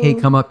you're like, hey,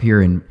 come up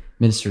here and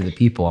minister to the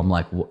people. I'm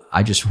like, well,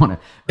 I just want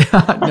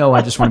to, no,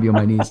 I just want to be on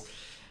my knees.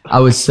 I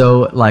was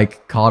so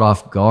like caught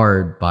off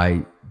guard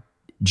by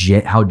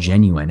how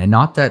genuine, and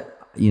not that,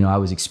 I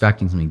was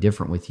expecting something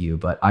different with you,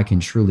 but I can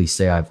truly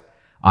say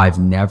I've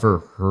never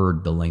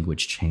heard the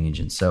language change.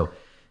 And so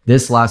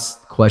this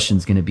last question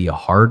is going to be a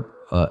hard,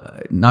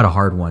 not a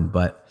hard one,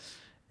 but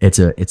it's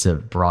a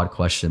broad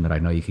question that I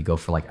know you could go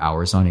for like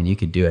hours on, and you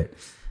could do it.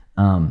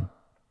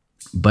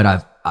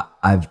 But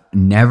I've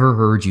never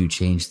heard you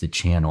change the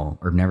channel,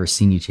 or never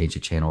seen you change the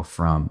channel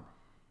from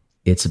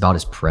it's about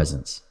his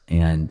presence,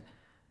 and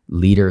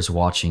leaders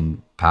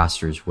watching,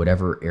 pastors,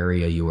 whatever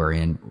area you are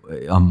in,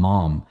 a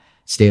mom,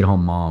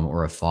 stay-at-home mom,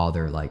 or a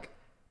father, like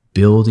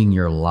building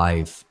your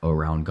life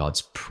around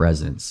God's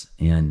presence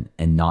and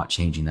not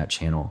changing that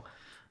channel.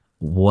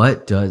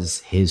 What does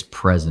his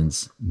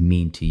presence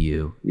mean to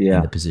you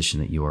in the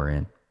position that you are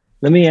in?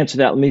 Let me answer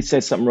that. Let me say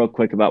something real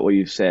quick about what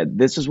you've said.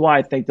 This is why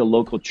I think the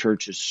local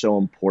church is so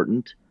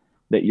important,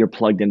 that you're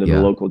plugged into the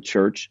local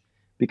church,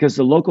 because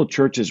the local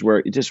church is where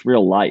it's just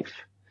real life.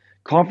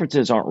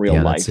 Conferences aren't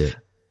real life. That's it.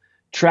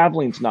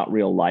 Traveling's not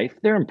real life.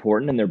 They're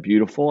important and they're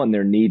beautiful and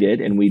they're needed,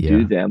 and we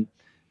do them.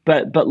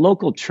 But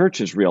local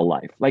church is real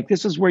life. Like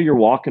this is where you're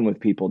walking with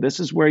people. This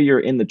is where you're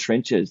in the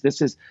trenches.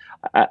 This is,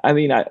 I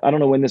mean, I don't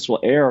know when this will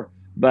air,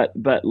 but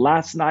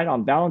last night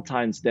on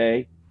Valentine's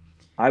Day,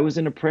 I was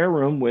in a prayer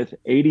room with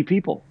 80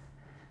 people.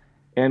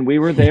 And we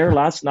were there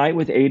last night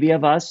with 80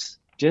 of us,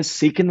 just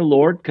seeking the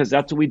Lord, because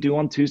that's what we do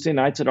on Tuesday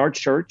nights at our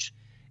church.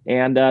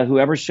 And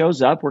whoever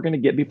shows up, we're going to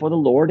get before the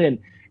Lord.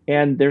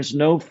 And there's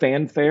no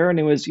fanfare. And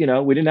it was, we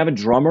didn't have a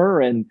drummer,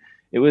 and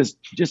it was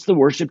just the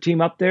worship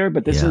team up there.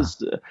 But this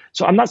is,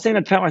 so I'm not saying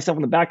I pat myself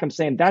on the back. I'm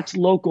saying that's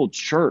local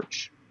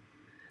church.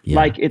 Yeah,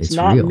 like it's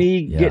not real.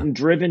 Me getting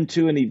driven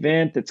to an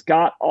event that's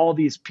got all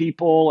these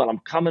people and I'm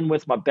coming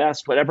with my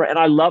best, whatever. And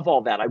I love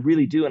all that. I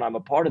really do. And I'm a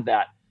part of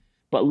that.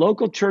 But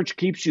local church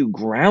keeps you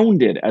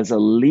grounded as a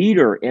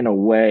leader in a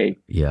way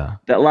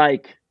that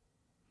like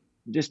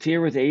just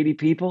here with 80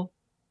 people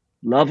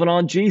loving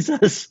on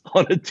Jesus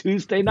on a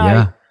Tuesday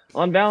night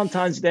on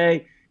Valentine's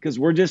Day, because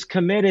we're just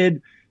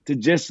committed to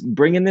just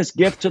bringing this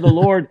gift to the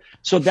Lord.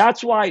 So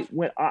that's why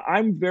when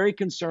I'm very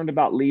concerned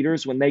about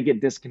leaders when they get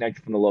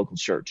disconnected from the local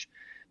church.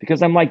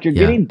 Because I'm like, you're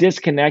getting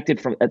disconnected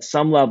from at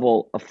some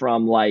level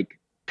from like,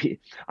 I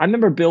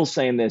remember Bill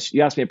saying this.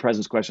 You asked me a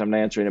presence question. I'm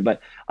not answering it,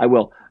 but I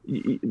will.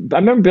 I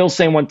remember Bill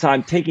saying one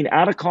time, taking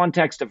out of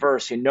context a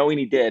verse, and knowing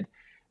he did,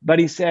 but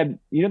he said,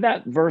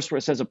 that verse where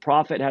it says a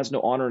prophet has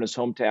no honor in his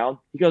hometown?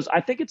 He goes,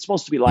 I think it's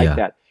supposed to be like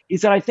that. He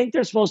said, I think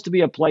there's supposed to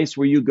be a place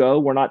where you go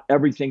where not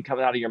everything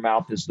coming out of your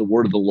mouth is the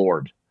word of the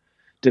Lord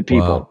to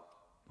people.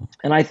 Wow.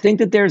 And I think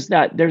that there's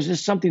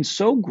just something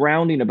so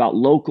grounding about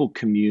local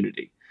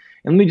community.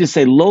 And let me just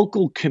say,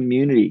 local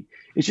community,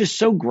 it's just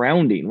so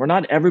grounding. Where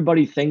not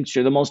everybody thinks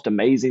you're the most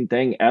amazing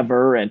thing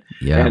ever, and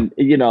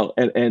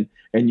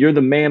you're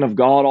the man of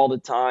God all the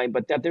time.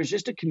 But that there's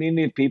just a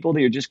community of people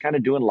that you're just kind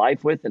of doing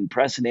life with and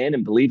pressing in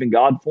and believing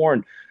God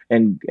for,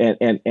 and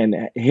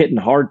hitting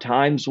hard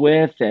times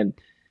with, and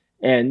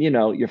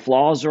your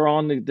flaws are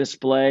on the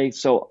display.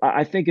 So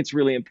I think it's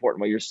really important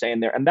what you're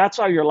saying there, and that's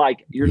why you're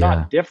like you're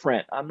not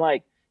different. I'm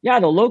like, the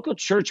local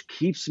church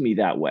keeps me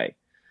that way.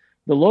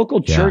 The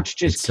local church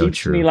just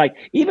keeps me like,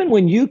 even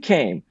when you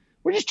came,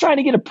 we're just trying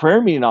to get a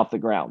prayer meeting off the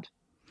ground.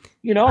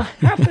 I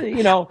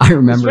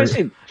remember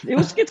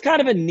it's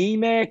kind of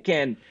anemic,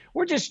 and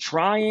we're just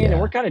trying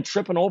and we're kind of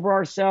tripping over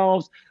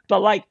ourselves.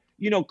 But like,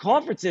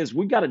 conferences,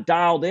 we've got it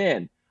dialed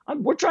in.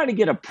 We're trying to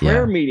get a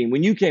prayer meeting.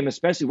 When you came,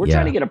 especially, we're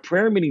trying to get a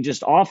prayer meeting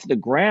just off the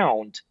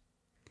ground.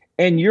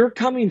 And you're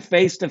coming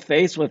face to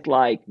face with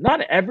like, not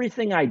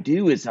everything I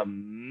do is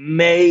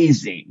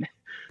amazing.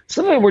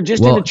 Some of it we're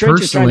just in the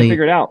trenches trying to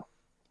figure it out.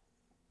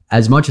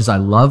 As much as I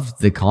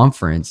loved the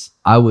conference,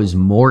 I was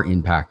more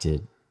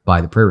impacted by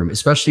the prayer room,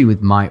 especially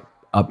with my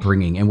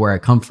upbringing and where I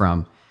come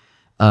from.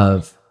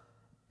 of,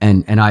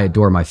 and I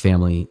adore my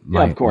family.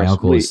 Yeah, of course. My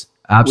uncles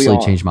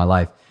absolutely changed my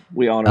life.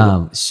 We honor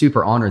them.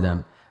 Super honor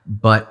them.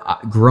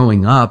 But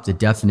growing up, the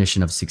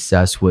definition of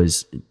success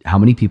was how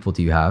many people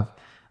do you have?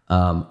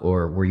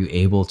 Or were you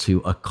able to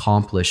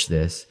accomplish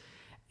this?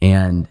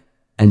 And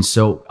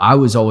so I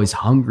was always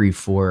hungry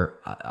for,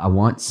 I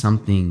want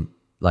something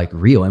like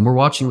real. And we're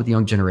watching with the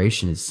young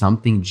generation is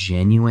something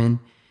genuine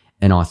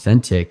and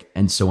authentic.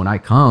 And so when I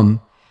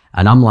come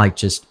and I'm like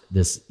just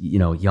this,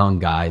 young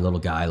guy, little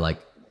guy, like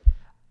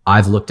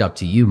I've looked up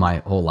to you my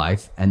whole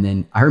life. And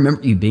then I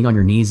remember you being on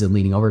your knees and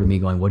leaning over to me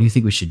going, what do you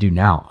think we should do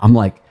now? I'm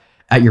like,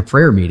 at your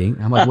prayer meeting.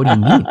 I'm like, what do you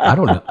mean? I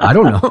don't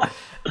know.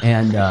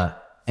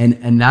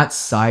 And that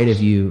side of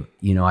you,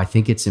 I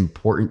think it's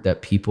important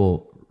that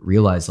people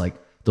realize like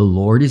the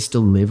Lord is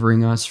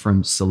delivering us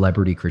from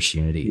celebrity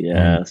Christianity. Yes.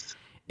 And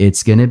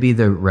it's going to be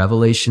the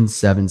Revelation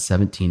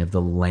 7:17 of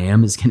the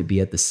Lamb is going to be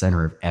at the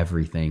center of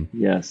everything.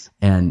 Yes.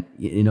 And,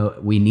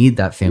 we need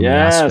that family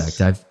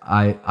aspect.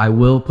 I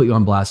will put you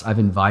on blast. I've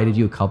invited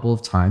you a couple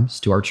of times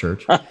to our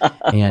church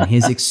and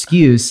his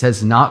excuse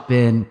has not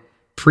been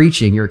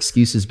preaching. Your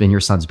excuse has been your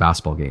son's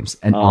basketball games.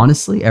 And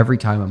honestly, every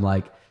time I'm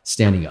like,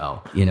 standing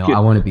O, I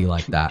want to be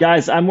like that.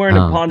 Guys, I'm wearing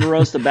a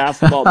Ponderosa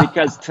basketball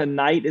because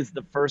tonight is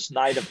the first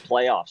night of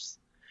playoffs.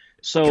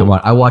 So come on,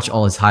 I watch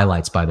all his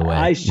highlights, by the way.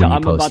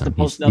 I'm about to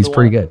post another one. He's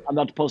pretty good. I'm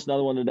about to post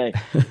another one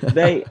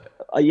today.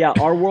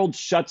 Our world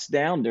shuts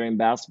down during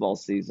basketball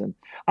season.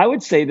 I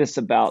would say this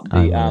about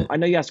the. I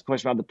know you asked a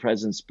question about the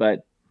presence,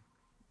 but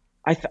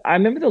I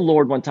remember the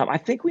Lord one time. I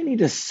think we need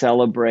to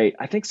celebrate.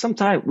 I think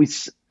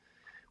sometimes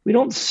we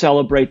don't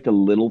celebrate the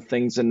little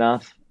things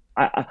enough.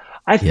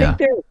 I think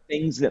there are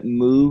things that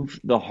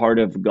move the heart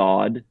of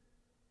God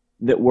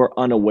that we're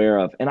unaware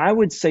of. And I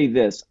would say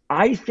this,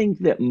 I think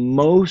that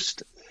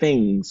most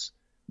things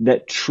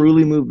that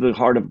truly move the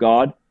heart of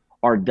God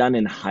are done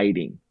in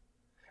hiding.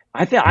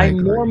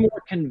 I'm more and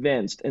more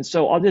convinced. And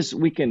so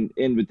we can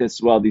end with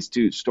this, these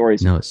two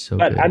stories. No, it's so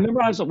But good. I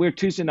remember we were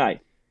Tuesday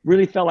night,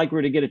 really felt like we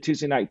were to get a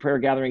Tuesday night prayer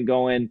gathering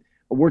going.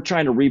 We're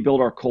trying to rebuild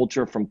our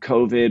culture from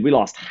COVID. We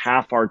lost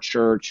half our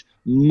church.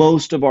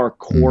 Most of our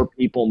core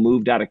people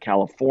moved out of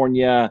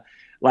California.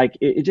 Like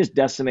it just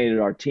decimated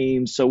our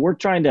team. So we're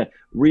trying to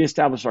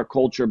reestablish our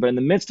culture. But in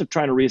the midst of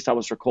trying to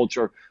reestablish our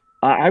culture,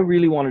 I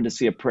really wanted to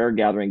see a prayer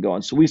gathering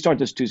going. So we start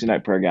this Tuesday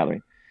night prayer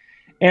gathering.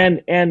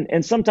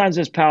 And sometimes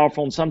it's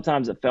powerful and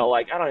sometimes it felt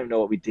like, I don't even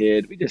know what we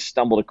did. We just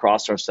stumbled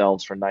across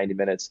ourselves for 90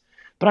 minutes.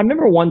 But I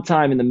remember one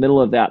time in the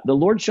middle of that, the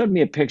Lord showed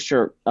me a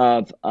picture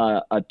of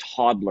a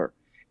toddler.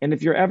 And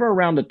if you're ever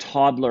around a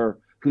toddler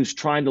who's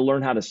trying to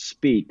learn how to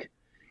speak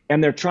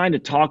and they're trying to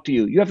talk to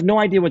you, you have no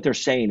idea what they're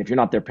saying if you're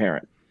not their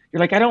parent. You're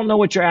like, I don't know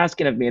what you're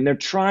asking of me. And they're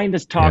trying to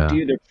talk to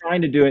you. They're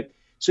trying to do it.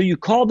 So you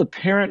call the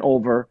parent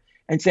over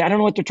and say, I don't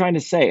know what they're trying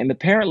to say. And the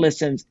parent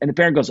listens and the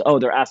parent goes, oh,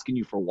 they're asking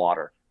you for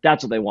water.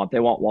 That's what they want. They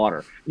want water.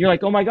 And you're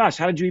like, oh my gosh,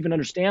 how did you even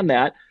understand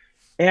that?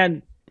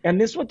 And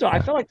this one,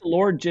 I felt like the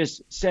Lord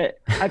just said,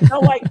 I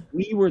felt like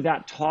we were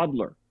that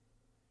toddler.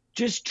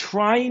 Just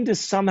trying to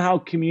somehow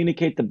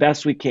communicate the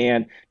best we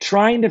can,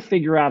 trying to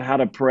figure out how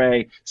to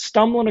pray,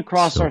 stumbling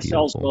across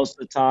ourselves most of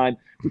the time.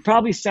 We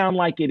probably sound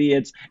like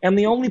idiots, and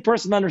the only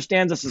person that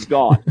understands us is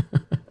God.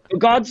 So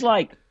God's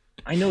like,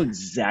 I know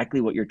exactly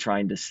what you're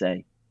trying to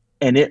say,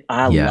 and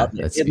I love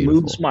it. It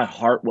moves my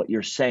heart what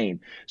you're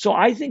saying. So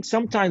I think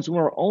sometimes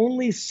when we're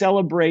only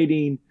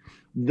celebrating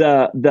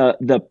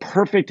the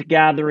perfect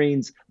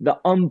gatherings, the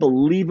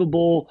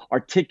unbelievable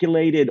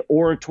articulated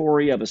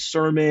oratory of a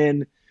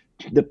sermon,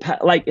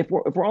 if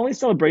we're only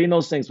celebrating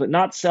those things, but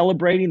not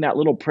celebrating that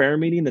little prayer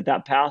meeting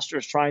that pastor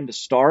is trying to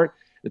start,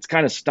 it's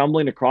kind of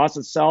stumbling across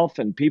itself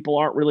and people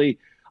aren't really,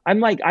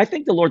 I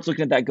think the Lord's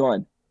looking at that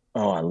going,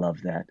 oh, I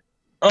love that.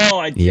 Oh,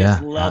 I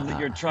just love that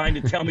you're trying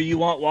to tell me you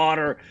want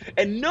water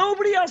and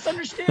nobody else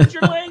understands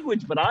your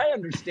language, but I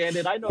understand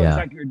it. I know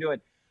exactly what you're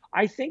doing.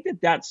 I think that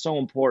that's so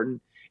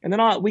important. And then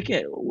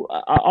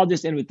I'll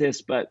just end with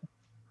this, but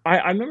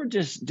I remember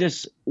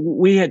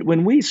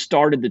when we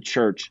started the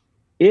church,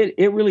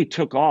 it really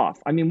took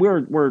off. I mean,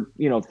 we're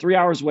 3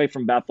 hours away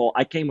from Bethel.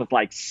 I came with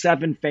like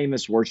 7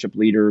 famous worship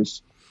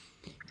leaders.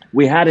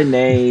 We had a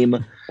name,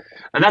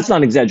 and that's not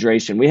an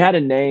exaggeration. We had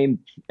a name,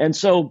 and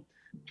so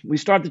we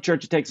start the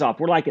church. It takes off.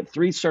 We're like at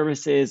 3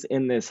 services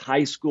in this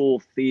high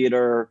school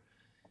theater,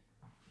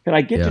 and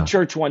I get to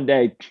church one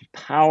day,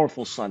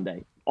 powerful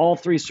Sunday. All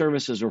 3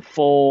 services were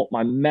full.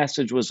 My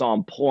message was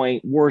on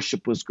point.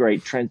 Worship was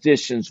great.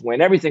 Transitions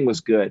went. Everything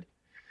was good.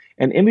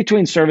 And in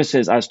between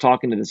services, I was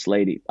talking to this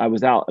lady. I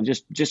was out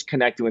just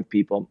connecting with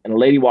people. And a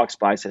lady walks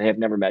by, said, hey, I've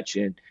never met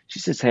you. And she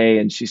says, hey.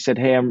 And she said,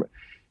 hey,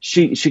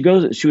 she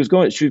was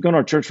going to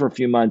our church for a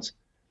few months.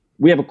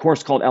 We have a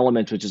course called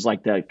Elements, which is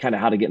like the kind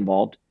of how to get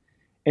involved.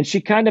 And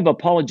she kind of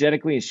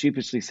apologetically and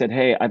sheepishly said,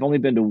 hey, I've only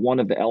been to one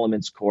of the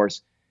Elements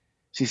course.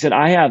 She said,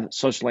 I have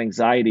social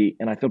anxiety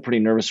and I feel pretty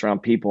nervous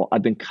around people.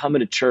 I've been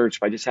coming to church,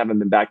 but I just haven't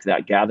been back to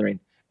that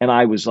gathering. And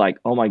I was like,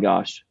 oh my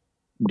gosh,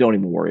 don't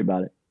even worry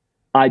about it.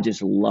 I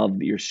just love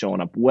that you're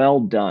showing up.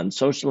 Well done.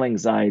 Social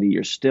anxiety,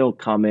 you're still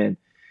coming.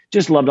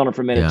 Just loved on her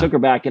for a minute. Yeah. Took her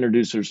back,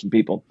 introduced her to some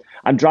people.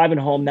 I'm driving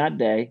home that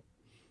day,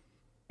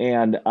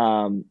 and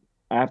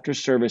after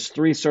service,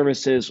 3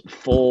 services,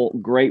 full,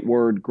 great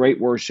word, great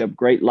worship,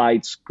 great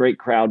lights, great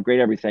crowd, great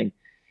everything.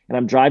 And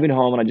I'm driving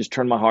home, and I just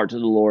turned my heart to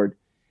the Lord.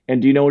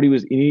 And do you know what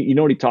you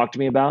know what he talked to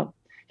me about?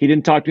 He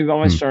didn't talk to me about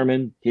my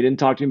sermon. He didn't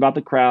talk to me about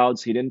the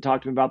crowds. He didn't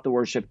talk to me about the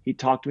worship. He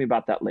talked to me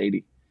about that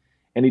lady.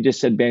 And he just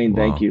said, Benny,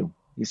 thank you.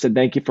 He said,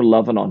 thank you for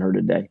loving on her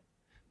today.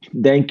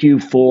 Thank you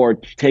for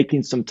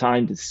taking some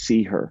time to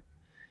see her.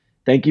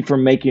 Thank you for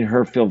making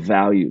her feel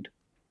valued.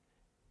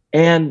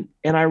 And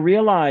I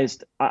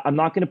realized I'm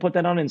not going to put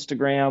that on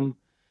Instagram.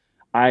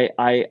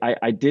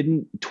 I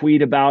didn't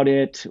tweet about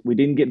it. We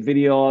didn't get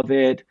video of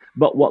it.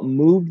 But what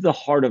moved the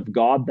heart of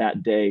God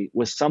that day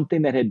was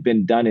something that had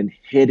been done and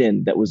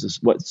hidden. That was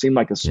what seemed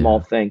like a small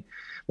thing.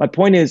 My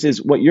point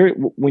is when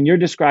you're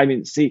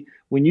describing. See,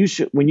 when you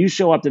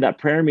show up to that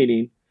prayer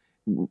meeting,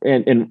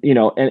 and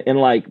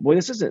like, boy,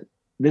 this isn't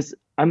this.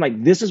 I'm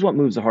like, this is what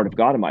moves the heart of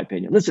God, in my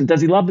opinion. Listen,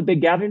 does he love the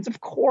big gatherings? Of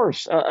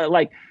course,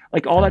 like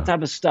all that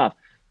type of stuff.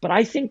 But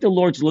I think the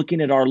Lord's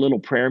looking at our little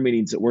prayer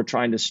meetings that we're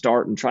trying to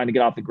start and trying to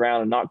get off the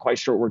ground and not quite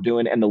sure what we're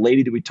doing. And the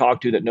lady that we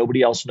talk to that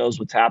nobody else knows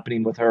what's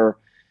happening with her.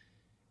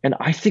 And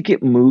I think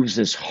it moves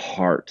his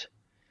heart.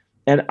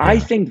 And I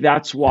think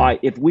that's why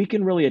if we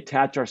can really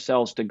attach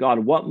ourselves to God,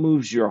 what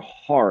moves your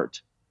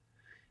heart,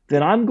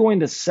 then I'm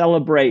going to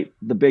celebrate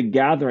the big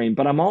gathering,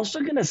 but I'm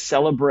also going to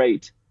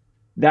celebrate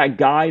that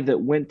guy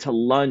that went to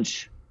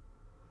lunch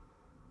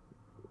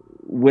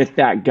with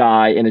that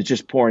guy and is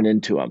just pouring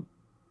into him.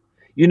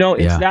 You know,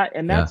 it's that,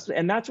 and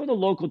that's where the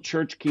local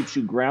church keeps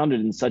you grounded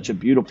in such a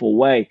beautiful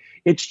way.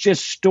 It's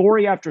just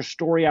story after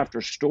story after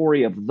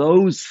story of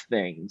those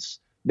things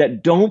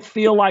that don't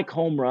feel like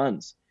home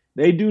runs.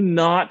 They do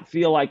not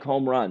feel like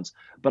home runs.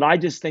 But I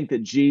just think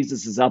that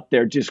Jesus is up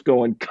there just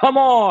going, come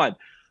on.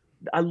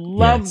 I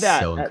love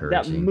that. So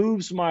that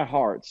moves my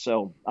heart.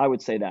 So I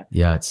would say that.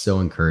 Yeah, it's so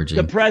encouraging.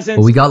 The presence.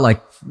 Well, we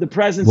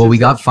got we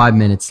got 5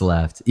 minutes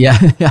left. Yeah,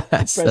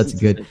 yes, that's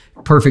good.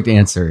 Perfect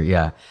answer.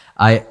 Yeah.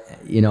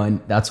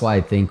 And that's why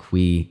I think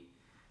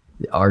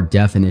our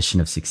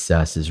definition of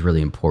success is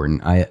really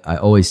important. I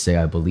always say,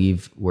 I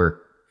believe we're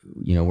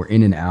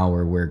in an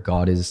hour where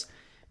God is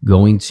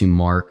going to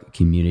mark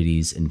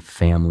communities and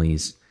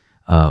families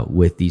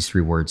with these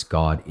 3 words,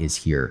 God is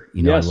here.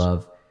 I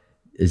love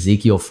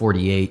Ezekiel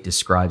 48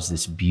 describes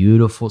this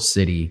beautiful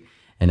city.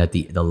 And at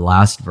the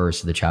last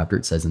verse of the chapter,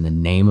 it says, and the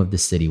name of the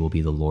city will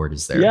be the Lord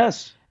is there.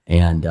 Yes.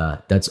 And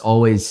that's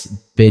always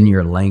been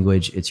your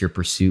language. It's your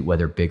pursuit,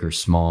 whether big or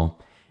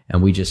small.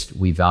 And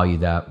we value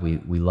that.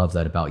 We love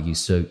that about you.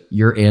 So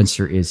your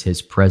answer is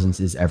his presence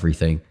is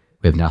everything.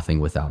 We have nothing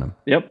without him.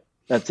 Yep.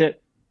 That's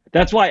it.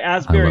 That's why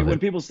Asbury, when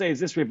people say, is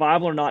this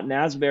revival or not in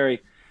Asbury?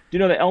 Do you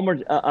know that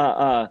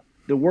Elmer,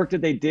 the work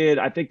that they did,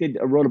 I think they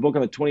wrote a book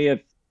on the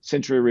 20th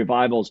century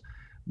revivals,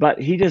 but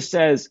he just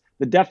says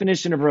the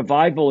definition of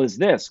revival is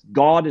this: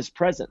 God is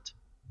present.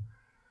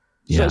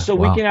 So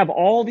we can have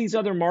all these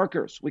other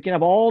markers. We can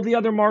have all the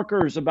other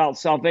markers about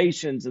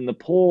salvations and the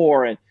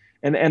poor,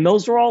 and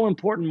those are all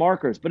important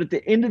markers. But at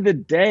the end of the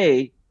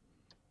day,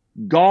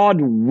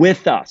 God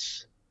with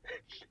us,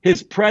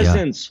 his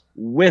presence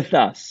with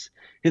us,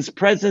 his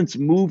presence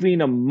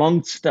moving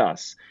amongst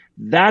us.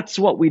 That's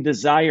what we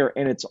desire,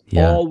 and it's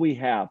all we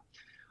have.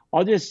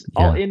 I'll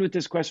end with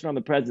this question on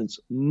the presence.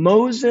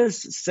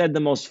 Moses said the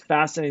most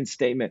fascinating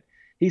statement.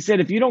 He said,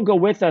 if you don't go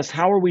with us,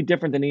 how are we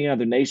different than any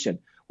other nation?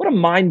 What a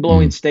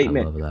mind-blowing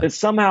statement that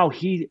somehow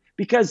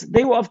because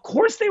they were, of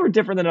course they were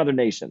different than other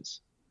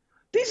nations.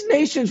 These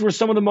nations were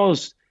some of the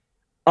most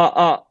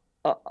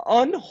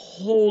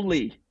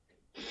unholy,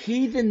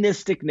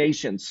 heathenistic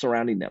nations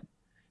surrounding them.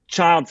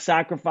 Child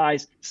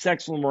sacrifice,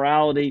 sexual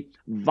immorality,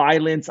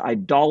 violence,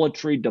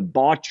 idolatry,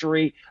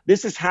 debauchery.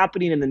 This is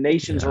happening in the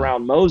nations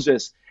around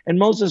Moses. And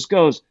Moses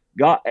goes,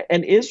 God,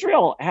 and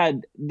Israel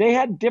had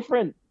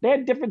different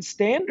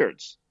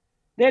standards.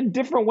 They had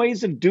different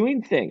ways of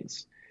doing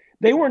things.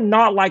 They were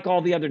not like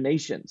all the other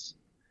nations.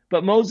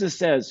 But Moses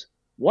says,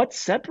 what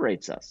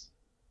separates us?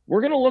 We're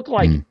going to look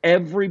like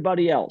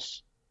everybody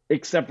else,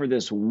 except for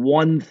this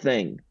one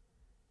thing,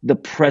 the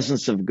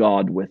presence of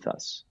God with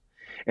us.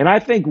 And I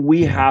think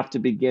we have to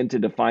begin to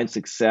define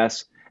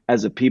success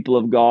as a people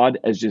of God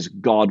as just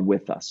God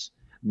with us.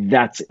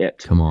 That's it.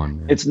 Come on,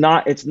 man. It's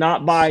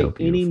not by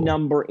any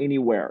number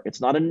anywhere.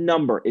 It's not a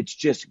number. It's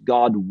just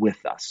God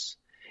with us.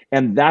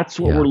 And that's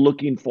what we're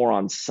looking for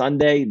on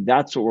Sunday.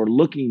 That's what we're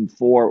looking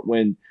for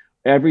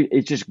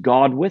it's just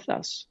God with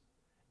us.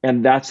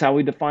 And that's how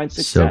we define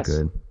success.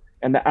 So good.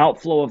 And the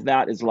outflow of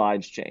that is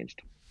lives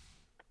changed.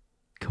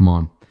 Come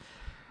on.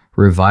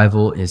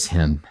 Revival is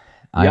him.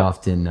 I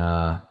often,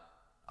 I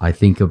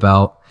think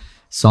about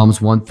Psalms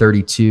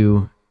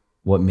 132.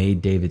 What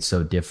made David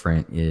so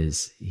different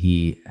is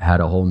he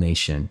had a whole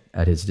nation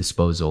at his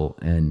disposal,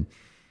 and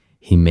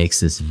he makes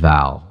this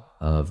vow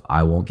of,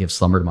 I won't give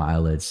slumber to my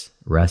eyelids,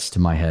 rest to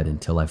my head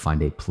until I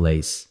find a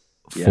place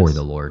for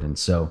the Lord. And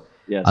so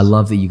I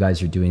love that you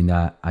guys are doing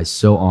that. I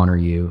so honor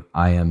you.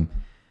 I'm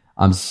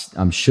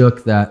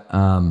shook that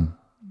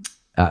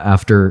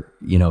after,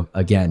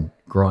 again,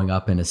 growing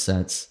up in a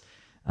sense,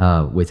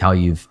 with how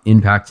you've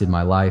impacted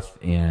my life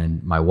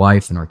and my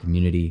wife and our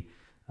community,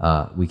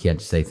 we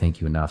can't say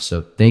thank you enough.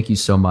 So thank you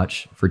so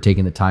much for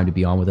taking the time to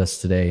be on with us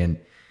today. And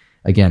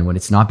again, when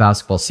it's not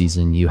basketball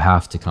season, you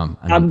have to come.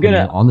 And I'm going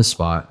to on the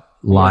spot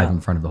live in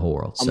front of the whole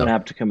world. I'm going to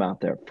have to come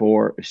out there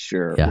for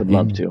sure. Yeah, would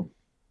love to.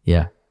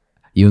 Yeah.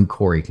 You and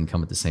Corey can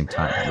come at the same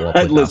time. We'll all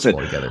play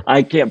basketball together.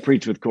 I can't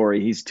preach with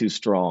Corey. He's too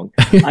strong.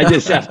 I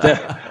just have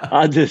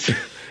to,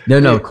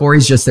 No,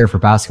 Corey's just there for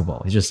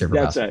basketball. He's just there for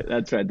basketball.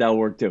 That's right. That'll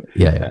work too.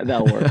 Yeah.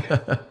 That'll work.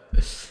 All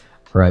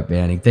right,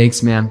 Banning.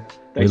 Thanks, man.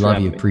 We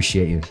love you.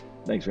 Appreciate you.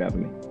 Thanks for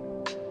having me.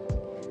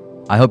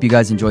 I hope you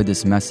guys enjoyed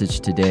this message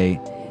today.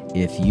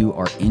 If you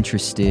are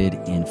interested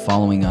in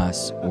following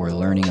us or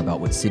learning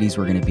about what cities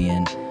we're going to be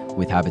in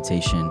with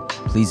Habitation,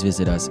 please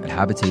visit us at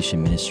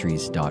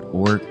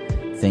habitationministries.org.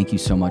 Thank you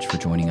so much for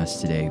joining us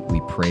today.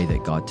 We pray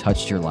that God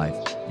touched your life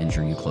and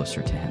drew you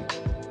closer to Him.